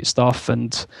some great stuff,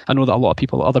 and I know that a lot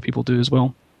of other people do as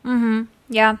well. Mm-hmm.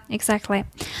 Yeah, exactly.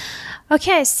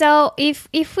 Okay, so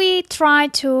if we try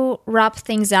to wrap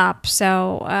things up,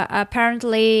 so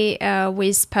apparently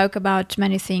we spoke about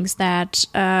many things that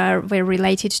were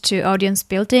related to audience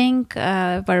building,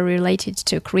 were related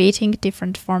to creating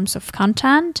different forms of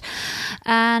content.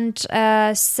 And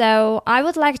so I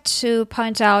would like to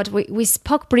point out, we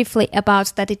spoke briefly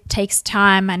about that it takes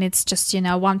time, and it's just,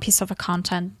 one piece of a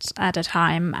content at a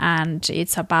time, and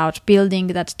it's about building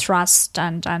that trust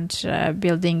and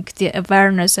building the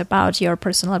awareness about your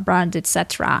personal brand,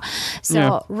 etc.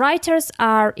 So writers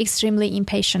are extremely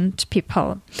impatient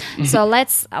people. So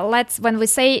let's when we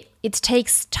say it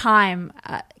takes time,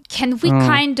 can we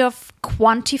kind of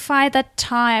quantify that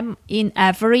time in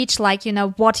average? Like,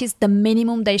 what is the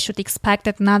minimum they should expect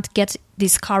and not get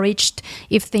discouraged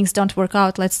if things don't work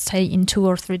out, let's say in 2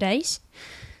 or 3 days?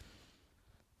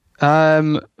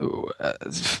 Well,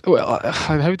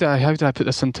 how do I put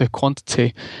this into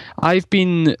quantity? I've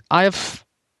been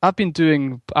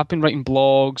writing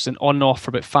blogs and on and off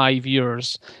for about 5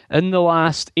 years. In the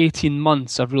last 18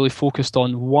 months, I've really focused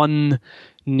on one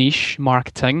niche,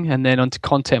 marketing, and then onto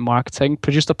content marketing.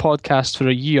 Produced a podcast for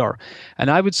a year,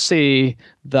 and I would say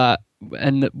that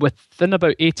within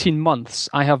about 18 months,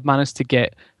 I have managed to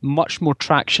get much more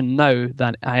traction now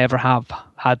than I ever have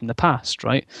had in the past,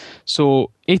 right?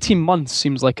 So 18 months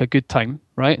seems like a good time,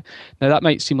 right? Now that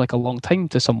might seem like a long time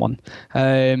to someone.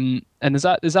 And is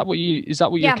that what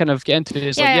you're kind of getting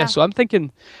to? So I'm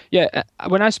thinking,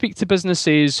 when I speak to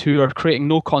businesses who are creating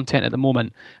no content at the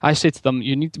moment, I say to them,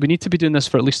 we need to be doing this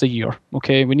for at least a year.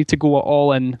 Okay, we need to go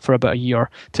all in for about a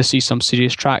year to see some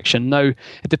serious traction. Now,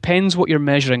 it depends what you're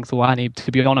measuring, though, Annie,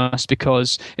 to be honest,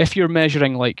 because if you're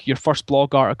measuring like your first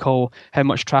blog article, how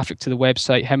much traffic to the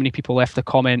website, how many people left a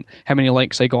comment, how many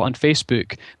likes I got on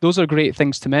Facebook, those are great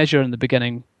things to measure in the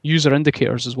beginning. User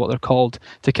indicators is what they're called,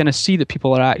 to kind of see that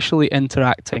people are actually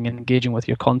interacting and engaging with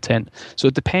your content. So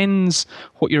it depends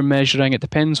what you're measuring. It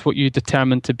depends what you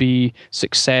determine to be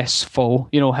successful.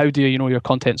 How do you know your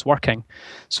content's working?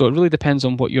 So it really depends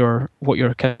on what your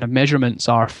kind of measurements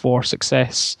are for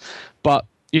success. But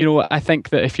I think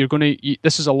that if you're going to,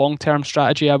 this is a long-term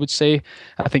strategy, I would say.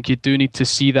 I think you do need to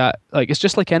see that. Like, it's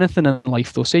just like anything in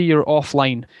life, though. Say you're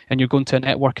offline and you're going to a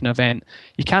networking event.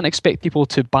 You can't expect people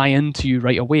to buy into you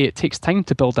right away. It takes time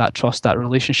to build that trust, that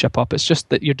relationship up. It's just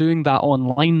that you're doing that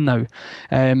online now.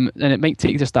 And it might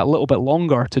take just that little bit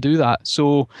longer to do that.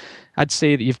 So I'd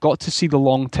say that you've got to see the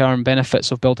long-term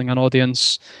benefits of building an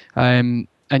audience.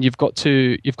 And you've got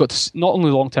to not only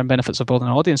the long-term benefits of building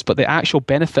an audience, but the actual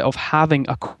benefit of having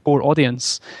a core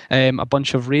audience, a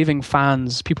bunch of raving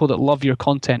fans, people that love your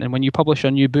content. And when you publish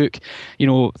a new book,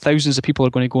 thousands of people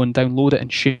are going to go and download it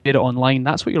and share it online.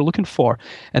 That's what you're looking for,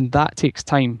 and that takes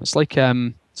time. It's like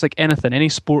anything, any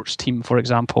sports team, for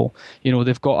example.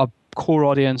 They've got a core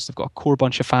audience, they've got a core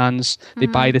bunch of fans, they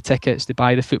buy the tickets, they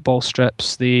buy the football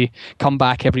strips, they come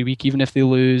back every week even if they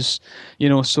lose,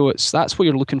 so that's what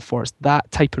you're looking for. It's that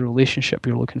type of relationship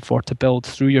you're looking for to build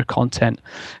through your content.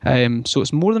 So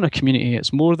it's more than a community,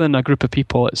 it's more than a group of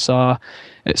people, it's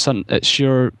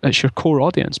your core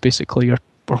audience, basically, or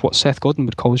what Seth Godin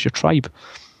would call as your tribe.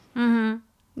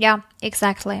 Yeah,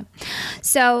 exactly.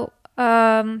 So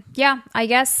I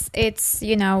guess it's,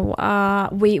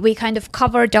 we kind of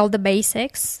covered all the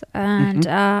basics, and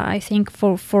I think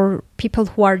for people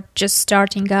who are just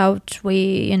starting out,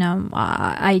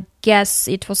 I guess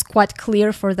it was quite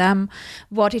clear for them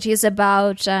what it is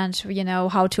about and,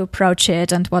 how to approach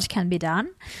it and what can be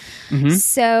done.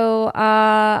 So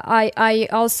I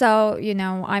also,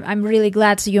 I'm really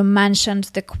glad you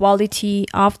mentioned the quality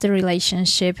of the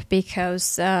relationship,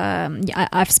 because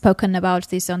I've spoken about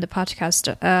this on the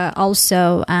podcast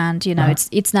also, and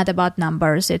it's not about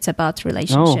numbers, it's about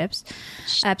relationships.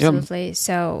 Absolutely.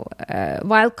 So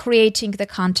while creating the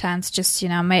content, just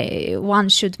one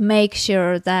should make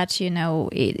sure that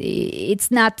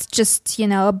it's not just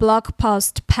a blog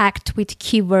post packed with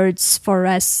keywords for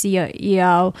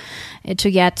SEO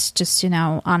to get just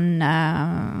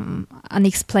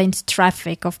unexplained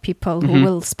traffic of people who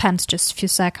will spend just a few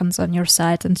seconds on your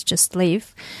site and just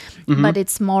leave. But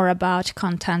it's more about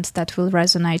content that will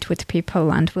resonate with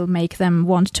people and will make them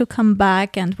want to come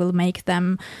back and will make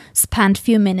them spend a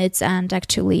few minutes and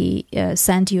actually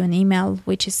send you an email,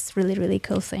 which is really, really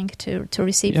cool thing to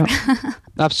receive. Yeah.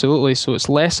 Absolutely. So it's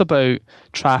less about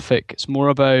traffic. It's more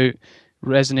about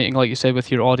resonating, like you said,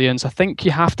 with your audience, I think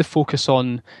you have to focus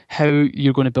on how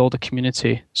you're going to build a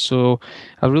community. So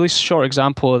a really short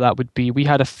example of that would be, we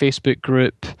had a Facebook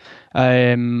group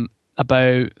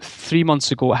about 3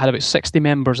 months ago. It had about 60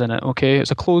 members in it. Okay, it's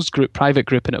a closed group, private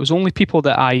group, and it was only people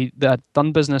that I'd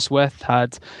done business with,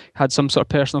 had some sort of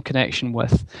personal connection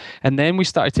with. And then we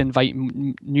started to invite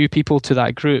new people to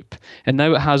that group, and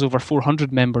now it has over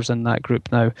 400 members in that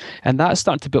group now, and that's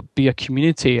starting to be a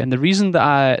community. And the reason that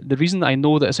I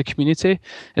know that it's a community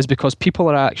is because people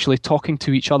are actually talking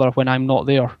to each other when I'm not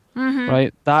there. Mm-hmm.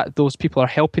 Right? That those people are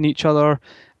helping each other.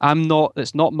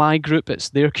 It's not my group, it's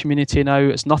their community now.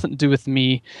 It's nothing to do with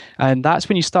me. And that's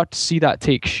when you start to see that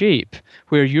take shape,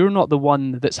 where you're not the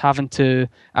one that's having to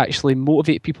actually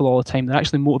motivate people all the time. They're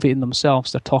actually motivating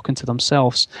themselves. They're talking to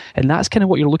themselves. And that's kind of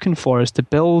what you're looking for, is to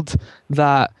build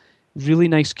that really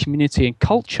nice community and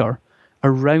culture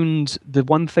around the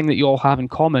one thing that you all have in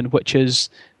common, which is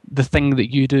the thing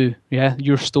that you do,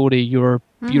 your story, your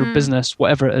business,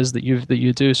 whatever it is that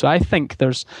you do. So I think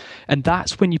and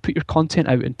that's when you put your content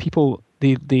out and people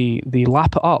they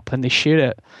lap it up and they share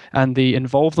it and they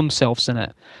involve themselves in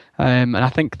it. And I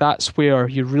think that's where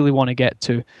you really want to get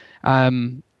to,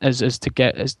 is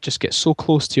just get so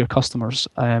close to your customers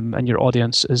and your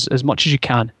audience as much as you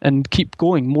can, and keep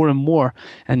going more and more,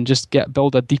 and just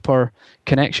build a deeper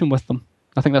connection with them.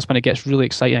 I think that's when it gets really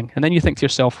exciting. And then you think to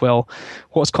yourself, well,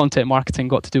 what's content marketing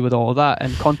got to do with all of that?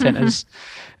 And content is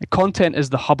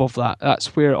the hub of that.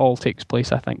 That's where it all takes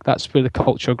place, I think. That's where the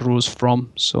culture grows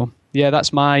from. So yeah,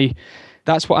 that's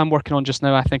what I'm working on just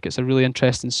now. I think it's a really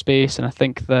interesting space, and I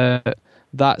think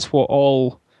that's what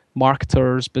all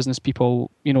marketers, business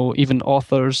people, even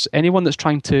authors, anyone that's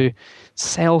trying to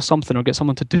sell something or get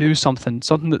someone to do something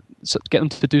that get them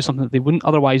to do something that they wouldn't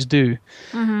otherwise do,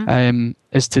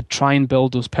 is to try and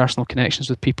build those personal connections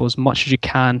with people as much as you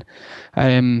can.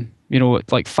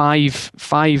 Like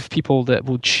five people that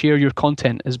will share your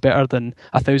content is better than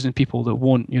 1,000 people that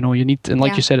won't. You need, and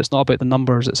like you said, it's not about the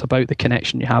numbers, it's about the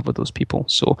connection you have with those people.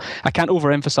 So I can't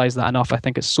overemphasize that enough. I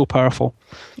think it's so powerful.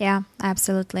 Yeah,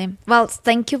 absolutely. Well,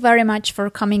 thank you very much for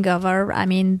coming over. I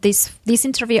mean, this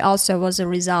interview also was a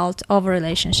result of a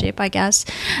relationship, I guess.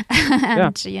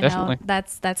 And definitely.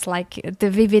 That's like the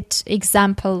vivid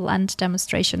example and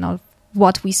demonstration of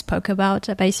what we spoke about,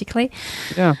 basically.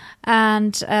 Yeah.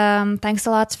 And thanks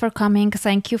a lot for coming.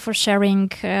 Thank you for sharing,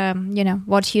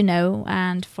 what you know,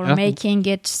 and for making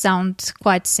it sound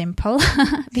quite simple,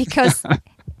 because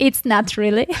it's not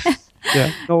really.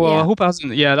 Yeah. No, well, I hope it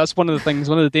hasn't. Yeah, that's one of the things.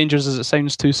 One of the dangers is it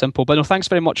sounds too simple. But no, thanks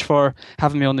very much for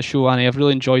having me on the show, Annie. I've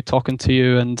really enjoyed talking to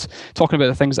you and talking about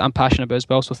the things that I'm passionate about as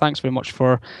well. So thanks very much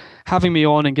for having me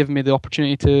on and giving me the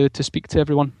opportunity to speak to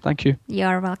everyone. Thank you.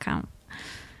 You're welcome.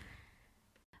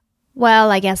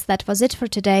 Well, I guess that was it for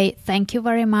today. Thank you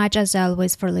very much, as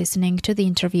always, for listening to the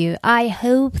interview. I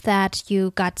hope that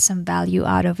you got some value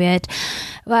out of it.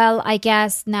 Well, I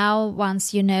guess now,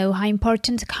 once you know how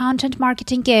important content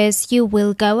marketing is, you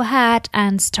will go ahead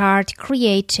and start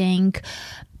creating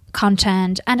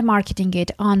content and marketing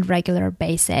it on a regular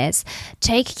basis.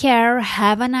 Take care,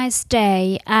 have a nice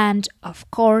day, and of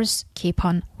course, keep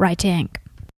on writing.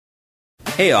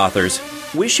 Hey authors,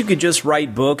 wish you could just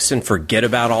write books and forget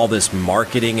about all this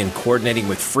marketing and coordinating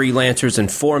with freelancers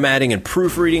and formatting and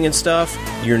proofreading and stuff?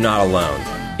 You're not alone.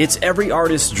 It's every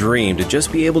artist's dream to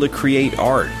just be able to create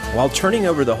art while turning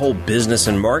over the whole business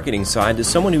and marketing side to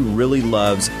someone who really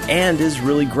loves and is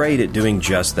really great at doing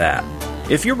just that.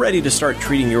 If you're ready to start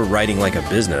treating your writing like a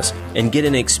business and get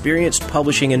an experienced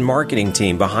publishing and marketing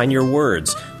team behind your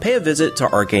words, pay a visit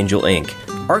to Archangel Ink.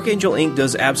 Archangel Ink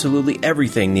does absolutely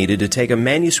everything needed to take a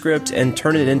manuscript and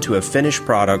turn it into a finished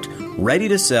product ready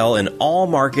to sell in all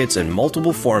markets and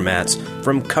multiple formats,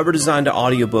 from cover design to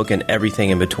audiobook and everything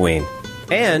in between.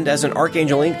 And as an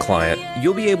Archangel Ink client,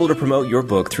 you'll be able to promote your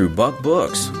book through Buck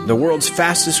Books, the world's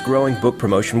fastest growing book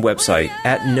promotion website,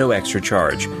 at no extra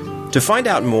charge. To find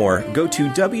out more, go to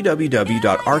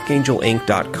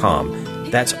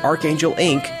www.archangelink.com. That's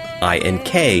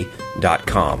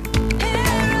archangelink.com.